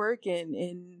 just working,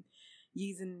 and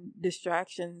using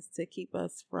distractions to keep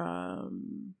us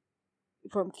from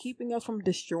keeping us from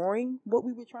destroying what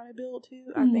we were trying to build too.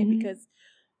 I think because,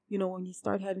 when you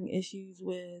start having issues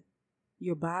with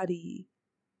your body,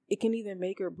 it can either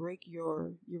make or break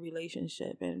your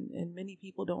relationship, and many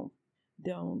people don't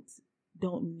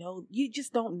know. You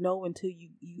just don't know until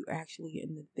you actually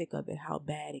in the thick of it how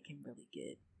bad it can really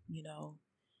get,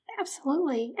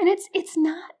 Absolutely. And it's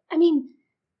not, I mean,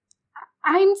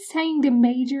 I'm saying the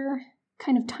major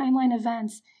kind of timeline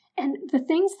events, and the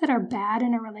things that are bad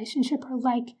in a relationship are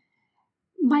like,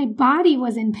 my body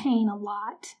was in pain a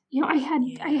lot.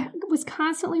 I was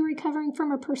constantly recovering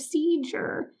from a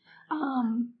procedure.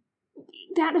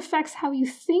 That affects how you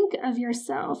think of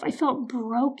yourself. I felt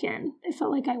broken. I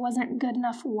felt like I wasn't a good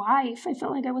enough wife. I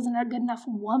felt like I wasn't a good enough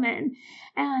woman.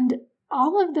 And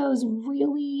all of those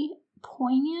really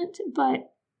poignant,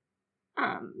 but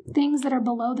things that are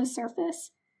below the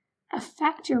surface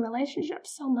affect your relationship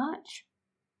so much.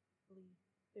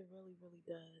 It really, really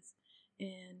does.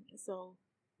 And so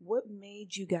what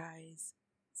made you guys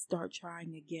start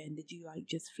trying again? Did you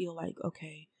just feel like,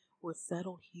 okay, we're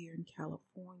settled here in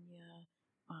California.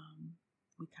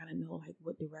 We kind of know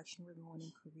what direction we're going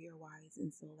in career-wise,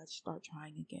 and so let's start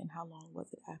trying again. How long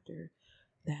was it after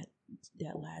that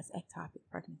last ectopic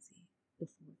pregnancy?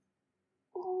 Before?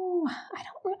 Oh,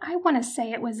 I want to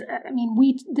say it was.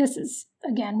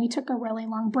 We took a really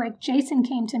long break. Jason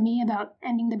came to me about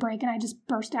ending the break, and I just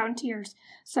burst out in tears.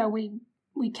 So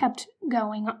we kept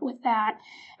going with that,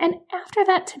 and after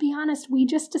that, to be honest, we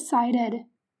just decided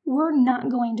we're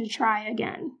not going to try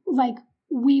again.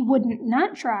 We wouldn't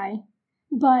not try,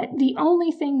 but the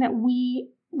only thing that we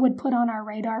would put on our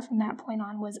radar from that point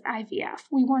on was IVF.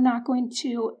 We were not going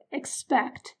to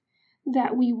expect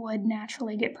that we would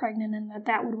naturally get pregnant and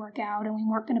that would work out, and we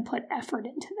weren't going to put effort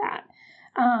into that.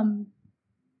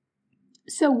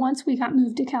 So once we got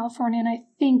moved to California, and I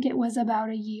think it was about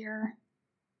a year,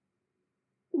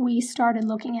 we started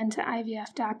looking into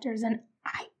IVF doctors, and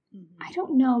I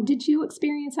don't know. Did you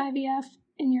experience IVF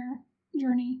in your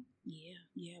journey?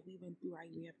 Yeah, we went through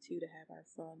IVF too to have our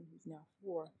son, who's now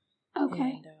 4.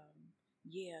 Okay.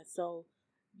 And so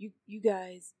you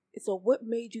guys. So what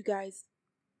made you guys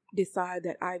decide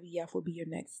that IVF would be your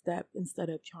next step instead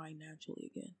of trying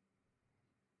naturally again?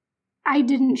 I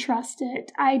didn't trust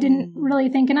it. I didn't really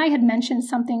think, and I had mentioned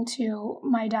something to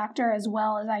my doctor as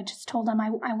well, as I just told him I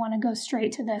want to go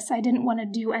straight to this. I didn't want to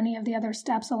do any of the other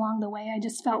steps along the way. I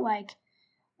just felt like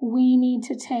we need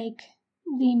to take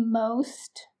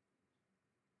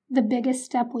the biggest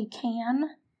step we can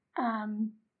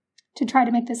to try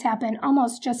to make this happen,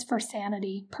 almost just for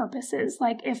sanity purposes.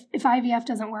 Like if IVF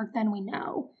doesn't work, then we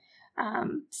know.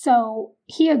 So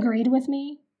he agreed with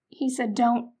me. He said,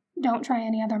 don't try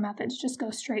any other methods, just go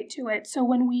straight to it. So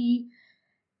when we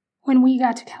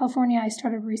got to California, I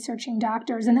started researching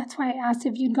doctors, and that's why I asked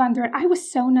if you'd gone through it. I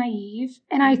was so naive,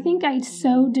 and I think I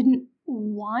so didn't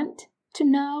want to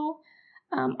know.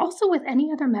 Also, with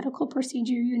any other medical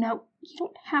procedure, you don't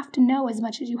have to know as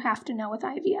much as you have to know with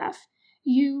IVF.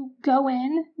 You go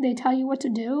in, they tell you what to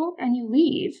do, and you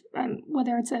leave,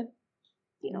 whether it's a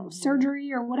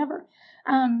surgery or whatever.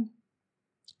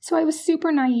 So I was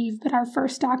super naive, but our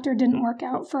first doctor didn't work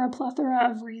out for a plethora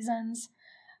of reasons.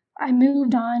 I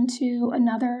moved on to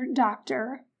another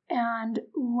doctor, and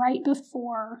right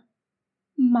before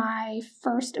my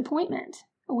first appointment,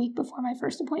 a week before my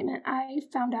first appointment, I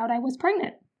found out I was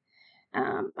pregnant.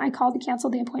 I called to cancel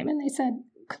the appointment. They said,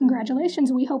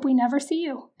 congratulations, we hope we never see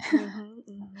you.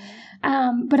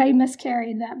 But I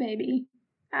miscarried that baby.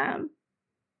 And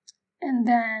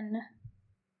then,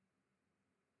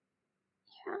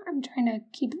 I'm trying to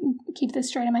keep this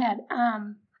straight in my head.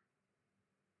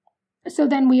 So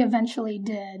then we eventually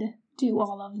did do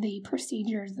all of the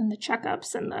procedures and the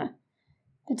checkups and the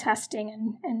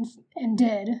testing and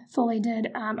fully did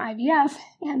IVF.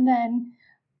 And then,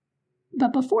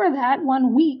 but before that,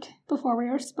 1 week before we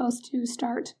were supposed to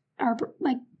start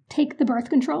take the birth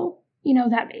control,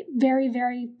 that very,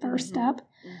 very first step,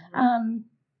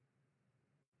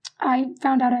 I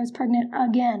found out I was pregnant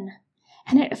again.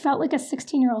 And it felt like a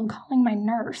 16-year-old calling my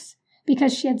nurse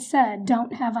because she had said,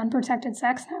 don't have unprotected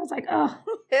sex. And I was like, oh,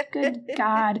 good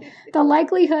God. The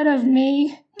likelihood of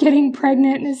me getting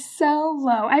pregnant is so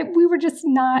low. We were just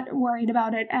not worried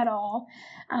about it at all.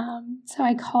 So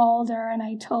I called her and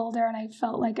I told her, and I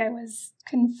felt like I was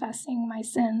confessing my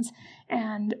sins.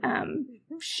 And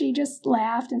she just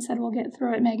laughed and said, we'll get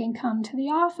through it, Megan, come to the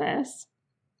office.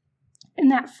 And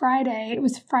that Friday, it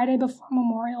was Friday before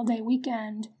Memorial Day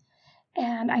weekend,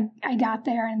 and I got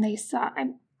there and they saw,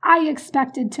 I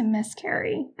expected to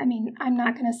miscarry. I mean, I'm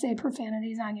not going to say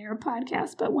profanities on your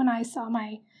podcast, but when I saw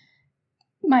my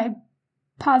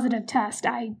positive test,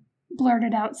 I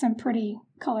blurted out some pretty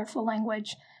colorful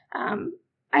language.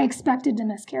 I expected to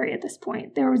miscarry at this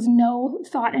point. There was no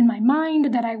thought in my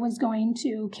mind that I was going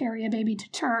to carry a baby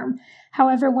to term.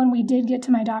 However, when we did get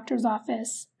to my doctor's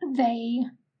office, they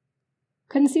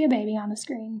couldn't see a baby on the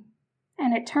screen.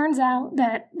 And it turns out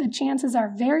that the chances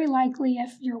are very likely,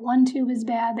 if your one tube is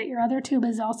bad, that your other tube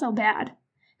is also bad.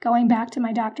 Going back to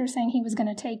my doctor saying he was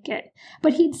going to take it.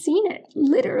 But he'd seen it.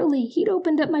 Literally, he'd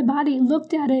opened up my body,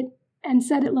 looked at it, and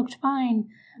said it looked fine.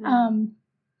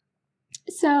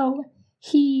 So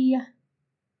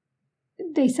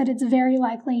they said it's very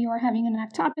likely you're having an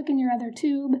ectopic in your other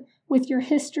tube. With your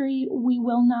history, we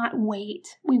will not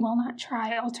wait. We will not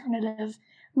try alternative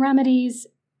remedies.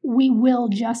 We will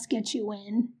just get you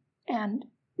in and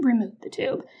remove the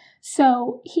tube.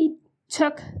 So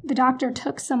the doctor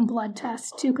took some blood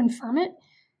tests to confirm it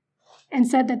and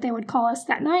said that they would call us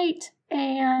that night.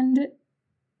 And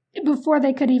before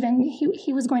they could even,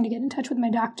 he was going to get in touch with my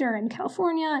doctor in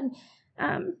California.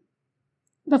 And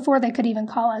before they could even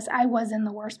call us, I was in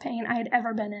the worst pain I had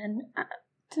ever been in,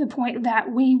 to the point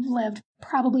that we lived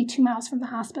probably 2 miles from the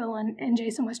hospital, and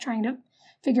Jason was trying to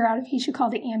figure out if he should call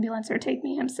the ambulance or take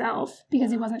me himself because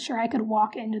he wasn't sure I could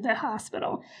walk into the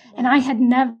hospital. And I had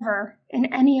never,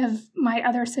 in any of my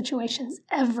other situations,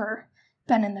 ever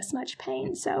been in this much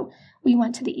pain. So we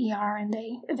went to the ER and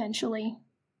they eventually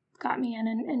got me in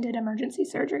and did emergency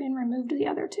surgery and removed the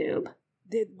other tube.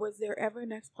 Was there ever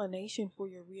an explanation for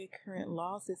your recurrent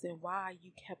losses and why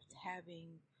you kept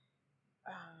having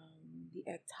the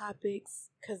ectopics?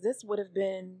 Because this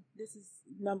is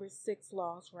number 6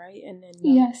 loss, right? And then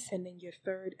yes, and then your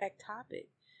third ectopic,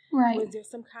 right? Was there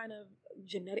some kind of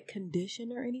genetic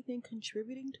condition or anything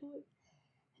contributing to it?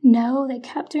 No, they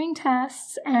kept doing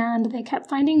tests and they kept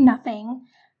finding nothing.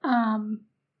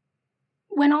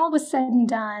 When all was said and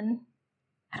done,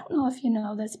 I don't know if you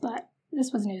know this, but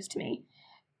this was news to me.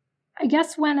 I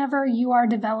guess whenever you are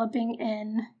developing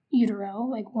in utero,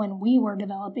 like when we were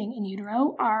developing in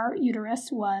utero, our uterus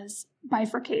was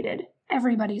bifurcated.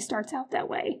 Everybody starts out that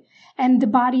way. And the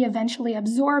body eventually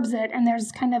absorbs it, and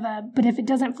there's kind of but if it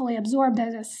doesn't fully absorb,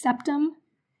 there's a septum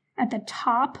at the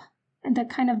top, and the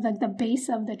kind of the base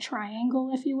of the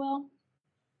triangle, if you will.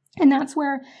 And that's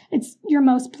where it's your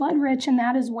most blood rich, and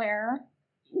that is where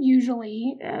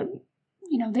usually,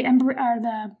 the embryo or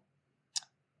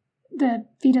the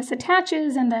fetus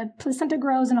attaches and the placenta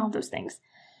grows and all those things.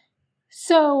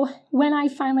 So when I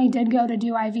finally did go to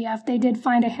do IVF, they did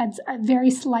find I had a very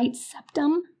slight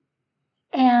septum,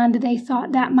 and they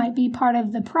thought that might be part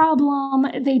of the problem.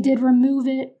 They did remove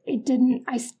it.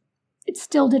 It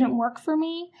still didn't work for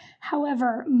me.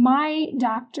 However, my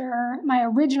doctor, my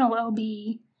original OB,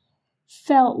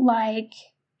 felt like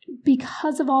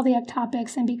because of all the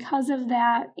ectopics and because of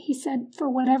that, he said for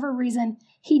whatever reason,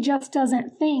 he just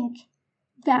doesn't think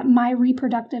that my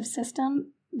reproductive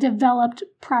system developed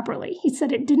properly. He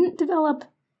said it didn't develop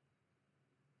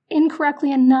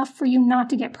incorrectly enough for you not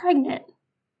to get pregnant,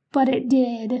 but it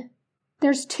did.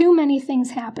 There's too many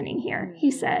things happening here,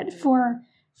 he said, for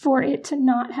it to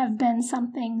not have been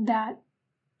something that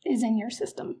is in your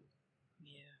system.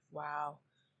 Yeah, wow.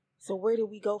 So where do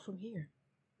we go from here?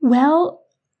 Well,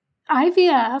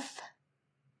 IVF,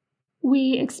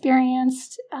 we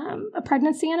experienced a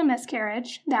pregnancy and a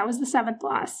miscarriage. That was the 7th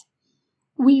loss.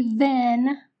 We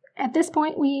then, at this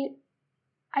point,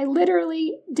 I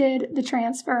literally did the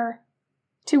transfer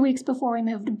 2 weeks before we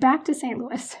moved back to St.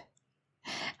 Louis.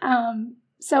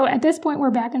 So at this point, we're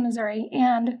back in Missouri,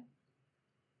 and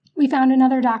we found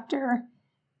another doctor.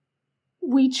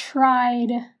 We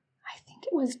tried, I think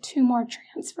it was 2 more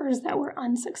transfers that were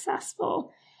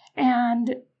unsuccessful.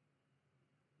 And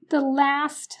the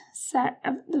last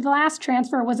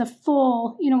transfer was a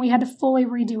full, we had to fully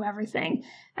redo everything.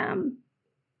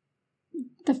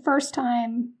 The first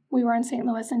time we were in St.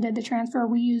 Louis and did the transfer,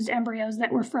 we used embryos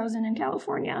that were frozen in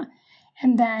California.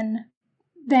 And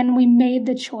then we made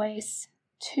the choice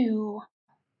to,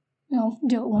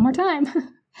 do it one more time.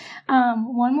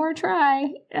 One more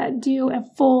try, do a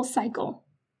full cycle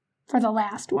for the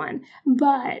last one.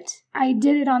 But I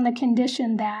did it on the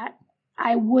condition that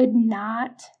I would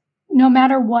not, no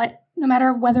matter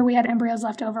whether we had embryos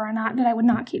left over or not, that I would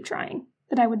not keep trying,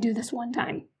 that I would do this one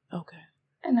time. Okay.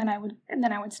 And then I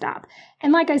would stop.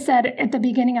 And like I said at the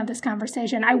beginning of this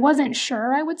conversation, I wasn't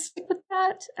sure I would stick with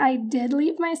that. I did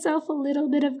leave myself a little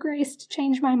bit of grace to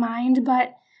change my mind,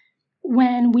 but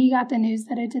when we got the news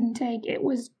that it didn't take, it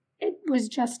was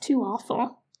just too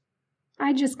awful.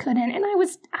 I just couldn't. And I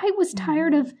was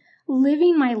tired of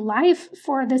living my life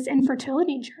for this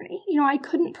infertility journey. I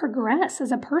couldn't progress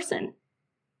as a person.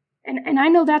 And I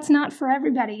know that's not for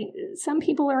everybody. Some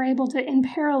people are able to, in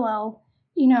parallel,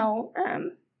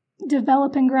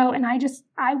 develop and grow. And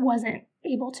I wasn't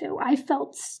able to. I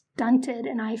felt stunted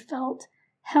and I felt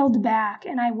held back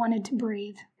and I wanted to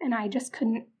breathe and I just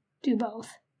couldn't do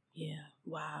both. Yeah.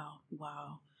 Wow.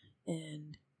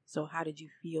 And so how did you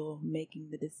feel making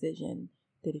the decision?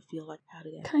 Did it feel like, how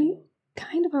did that feel?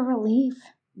 Kind of a relief.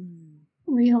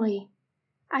 Really.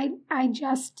 I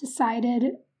just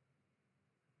decided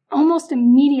almost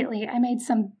immediately I made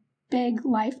some big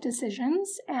life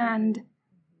decisions and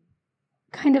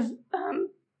kind of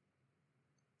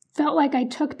felt like I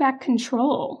took back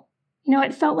control.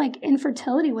 It felt like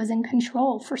infertility was in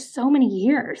control for so many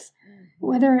years.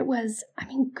 Whether it was,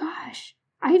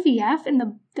 IVF and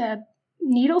the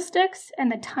needle sticks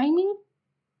and the timing,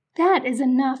 that is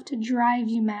enough to drive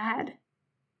you mad.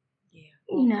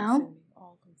 Yeah.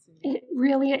 All consuming. It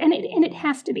really, and it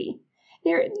has to be.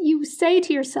 You say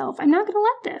to yourself, I'm not going to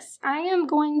let this. I am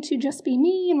going to just be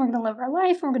me, and we're going to live our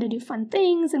life, and we're going to do fun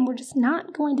things, and we're just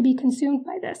not going to be consumed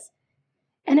by this.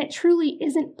 And it truly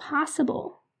isn't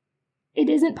possible. It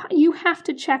isn't. You have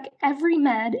to check every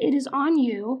med. It is on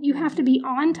you. You have to be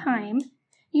on time.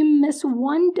 You miss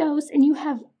one dose, and you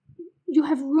have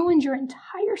ruined your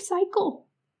entire cycle,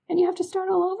 and you have to start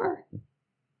all over.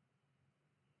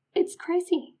 It's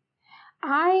crazy.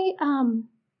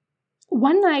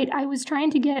 One night I was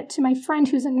trying to get to my friend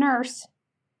who's a nurse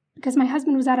because my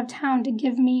husband was out of town to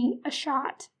give me a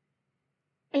shot.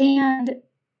 And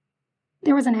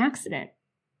there was an accident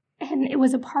and it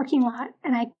was a parking lot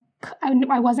and I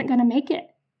wasn't going to make it.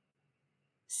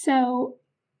 So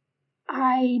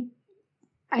I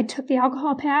took the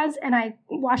alcohol pads and I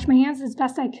washed my hands as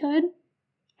best I could.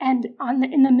 And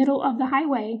in the middle of the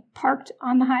highway, parked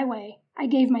on the highway, I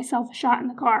gave myself a shot in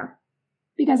the car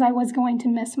because I was going to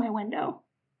miss my window.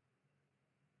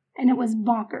 And it was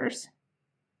bonkers.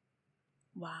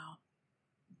 Wow.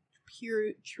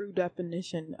 Pure, true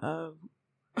definition of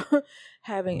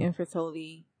having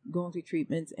infertility, going through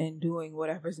treatments, and doing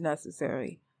whatever's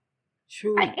necessary.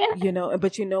 True,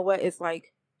 but you know what? It's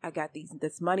like, I got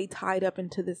this money tied up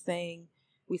into this thing.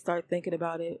 We start thinking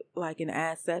about it like an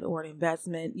asset or an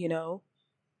investment,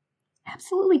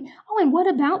 Absolutely. Oh, and what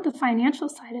about the financial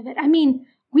side of it?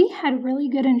 We had really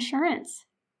good insurance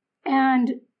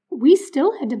and we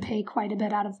still had to pay quite a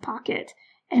bit out of pocket.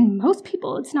 And most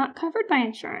people, it's not covered by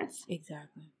insurance.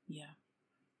 Exactly. Yeah.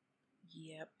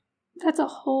 Yep. That's a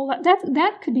whole,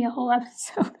 that could be a whole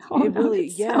episode. It really,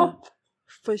 yeah,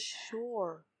 for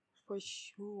sure.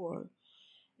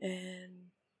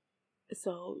 And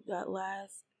so that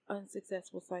last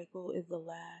unsuccessful cycle is the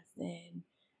last. And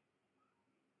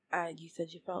you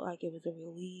said you felt like it was a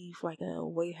relief, like a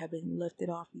weight had been lifted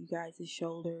off you guys'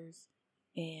 shoulders.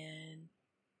 And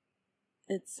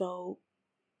it's so,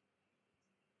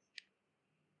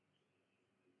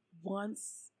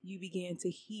 once you began to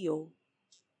heal,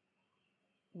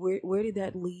 where did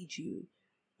that lead you?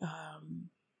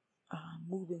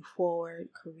 Moving forward,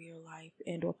 career life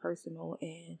and or personal,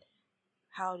 and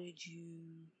how did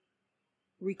you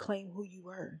reclaim who you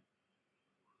were?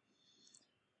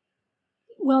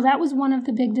 Well, that was one of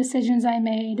the big decisions I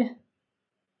made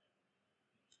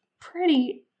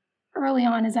pretty early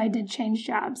on as I did change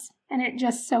jobs. And it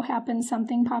just so happened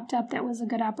something popped up that was a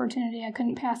good opportunity. I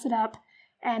couldn't pass it up.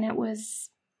 And it was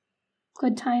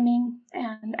good timing.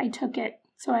 And I took it.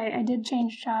 So I did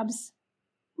change jobs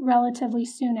relatively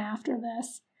soon after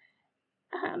this.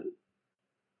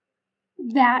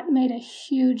 That made a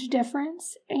huge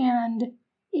difference, and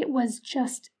it was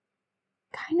just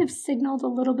kind of signaled a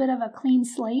little bit of a clean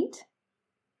slate.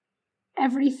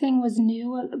 Everything was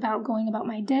new about going about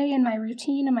my day and my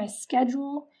routine and my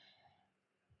schedule.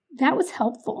 That was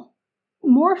helpful.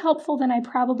 More helpful than I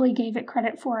probably gave it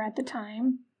credit for at the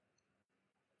time.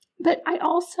 But I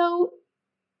also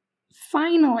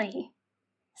finally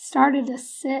started to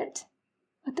sit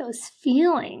with those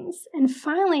feelings and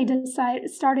finally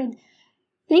started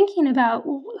thinking about,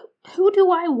 who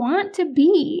do I want to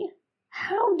be?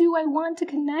 How do I want to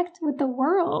connect with the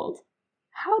world?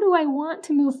 How do I want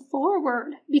to move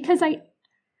forward? Because I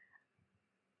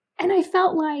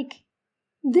felt like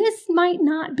this might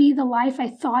not be the life I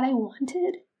thought I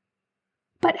wanted,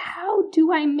 but how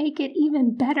do I make it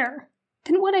even better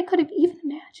than what I could have even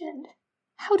imagined?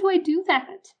 How do I do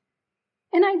that?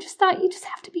 And I just thought, you just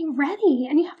have to be ready,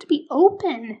 and you have to be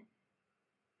open,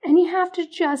 and you have to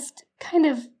just kind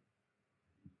of,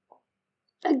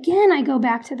 again, I go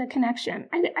back to the connection.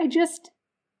 I just,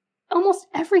 almost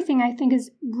everything I think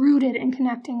is rooted in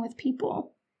connecting with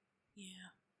people. Yeah.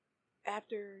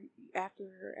 After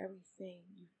everything,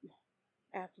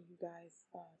 after you guys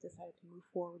decided to move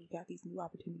forward, you got these new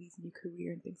opportunities in your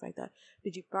career and things like that.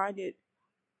 Did you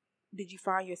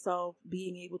find yourself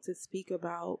being able to speak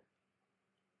about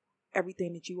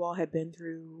everything that you all had been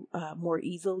through more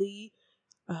easily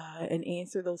and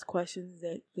answer those questions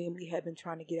that family had been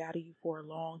trying to get out of you for a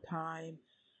long time,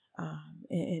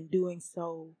 and doing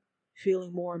so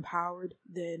feeling more empowered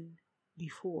than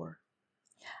before?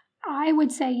 I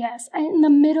would say yes. In the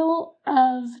middle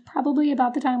of probably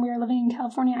about the time we were living in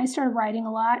California, I started writing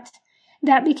a lot.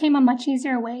 That became a much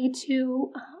easier way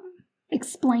to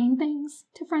explain things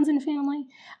to friends and family.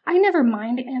 I never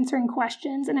mind answering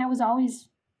questions, and I was always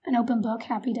an open book,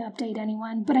 happy to update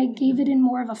anyone, but I gave it in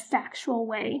more of a factual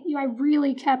way. I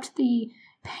really kept the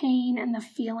pain and the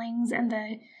feelings and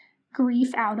the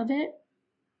grief out of it.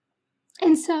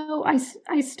 And so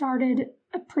I started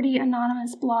a pretty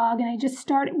anonymous blog, and I just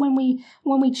started, when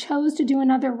we chose to do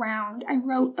another round, I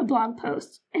wrote a blog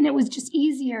post, and it was just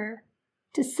easier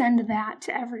to send that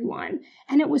to everyone.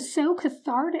 And it was so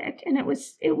cathartic, and it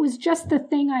was just the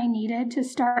thing I needed to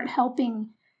start helping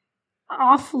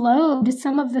offload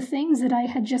some of the things that I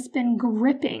had just been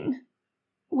gripping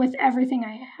with everything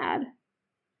I had.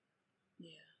 Yeah.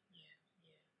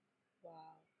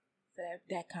 Wow. So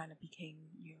that kind of became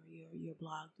your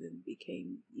blog, and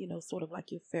became, sort of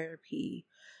like your therapy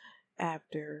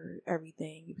after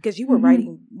everything, because you were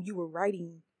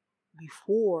writing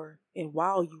before and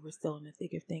while you were still in the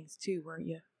thick of things too, weren't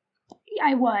you?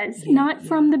 I was not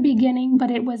from the beginning,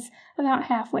 but it was about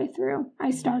halfway through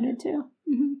I started to.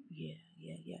 Mm-hmm.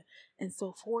 Yeah. And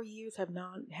so 4 years have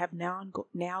now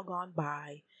gone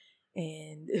by,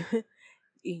 and and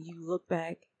you look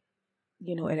back,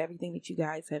 at everything that you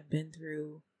guys have been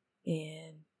through,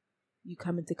 and you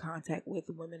come into contact with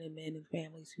women and men and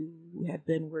families who have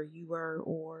been where you were,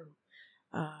 or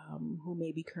who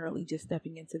may be currently just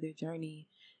stepping into their journey.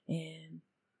 And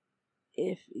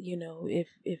if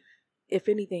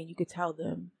anything you could tell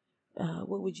them,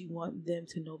 what would you want them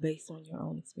to know based on your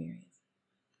own experience?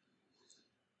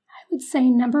 I would say,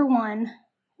 number one,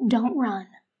 don't run.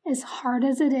 As hard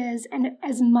as it is, and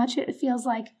as much it feels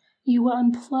like you will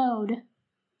implode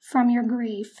from your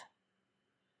grief,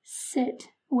 sit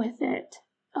with it.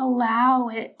 Allow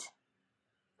it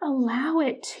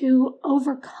to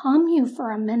overcome you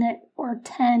for a minute or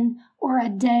 10 or a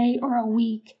day or a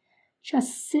week.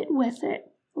 Just sit with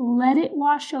it. Let it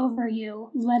wash over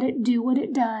you. Let it do what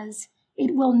it does.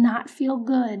 It will not feel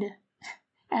good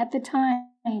at the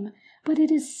time, but it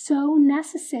is so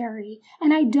necessary.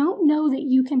 And I don't know that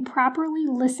you can properly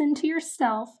listen to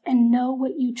yourself and know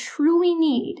what you truly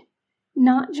need.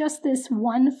 Not just this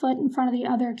one foot in front of the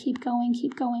other, keep going,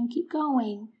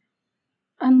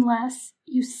 unless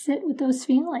you sit with those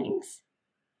feelings.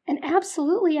 And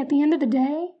absolutely, at the end of the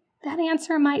day, that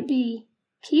answer might be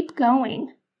keep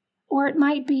going, or it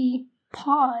might be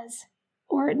pause,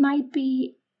 or it might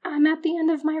be I'm at the end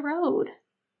of my road.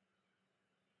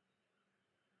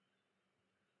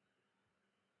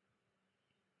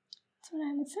 That's what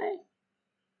I would say.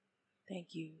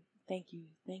 Thank you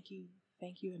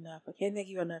enough. I can't thank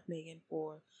you enough, Megan,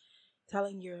 for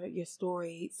telling your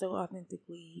story so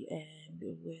authentically and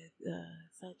with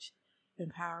such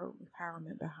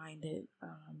empowerment behind it.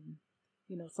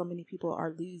 So many people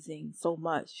are losing so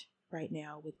much right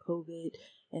now with COVID,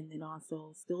 and then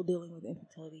also still dealing with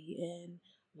infertility, and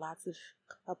lots of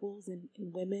couples and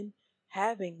women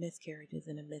having miscarriages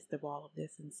in the midst of all of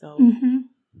this. And so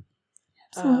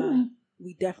Absolutely.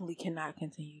 We definitely cannot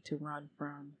continue to run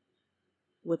from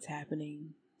what's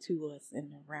happening to us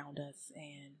and around us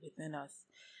and within us.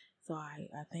 So I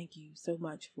thank you so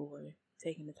much for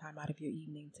taking the time out of your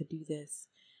evening to do this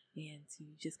and to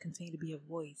just continue to be a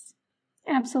voice.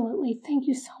 Absolutely. Thank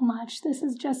you so much. This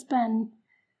has just been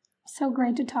so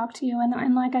great to talk to you.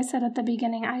 And like I said at the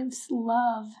beginning, I just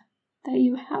love that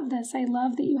you have this. I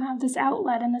love that you have this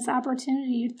outlet and this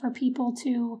opportunity for people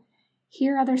to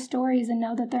hear other stories and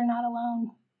know that they're not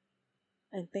alone.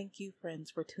 And thank you, friends,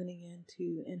 for tuning in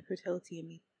to Infertility and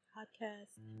Me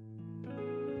podcast.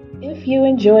 If you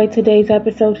enjoyed today's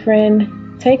episode,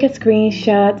 friend, take a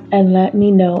screenshot and let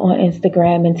me know on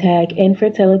Instagram and tag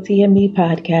Infertility and Me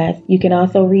Podcast. You can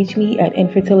also reach me at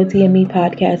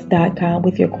infertilityandmepodcast.com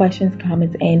with your questions,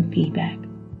 comments, and feedback.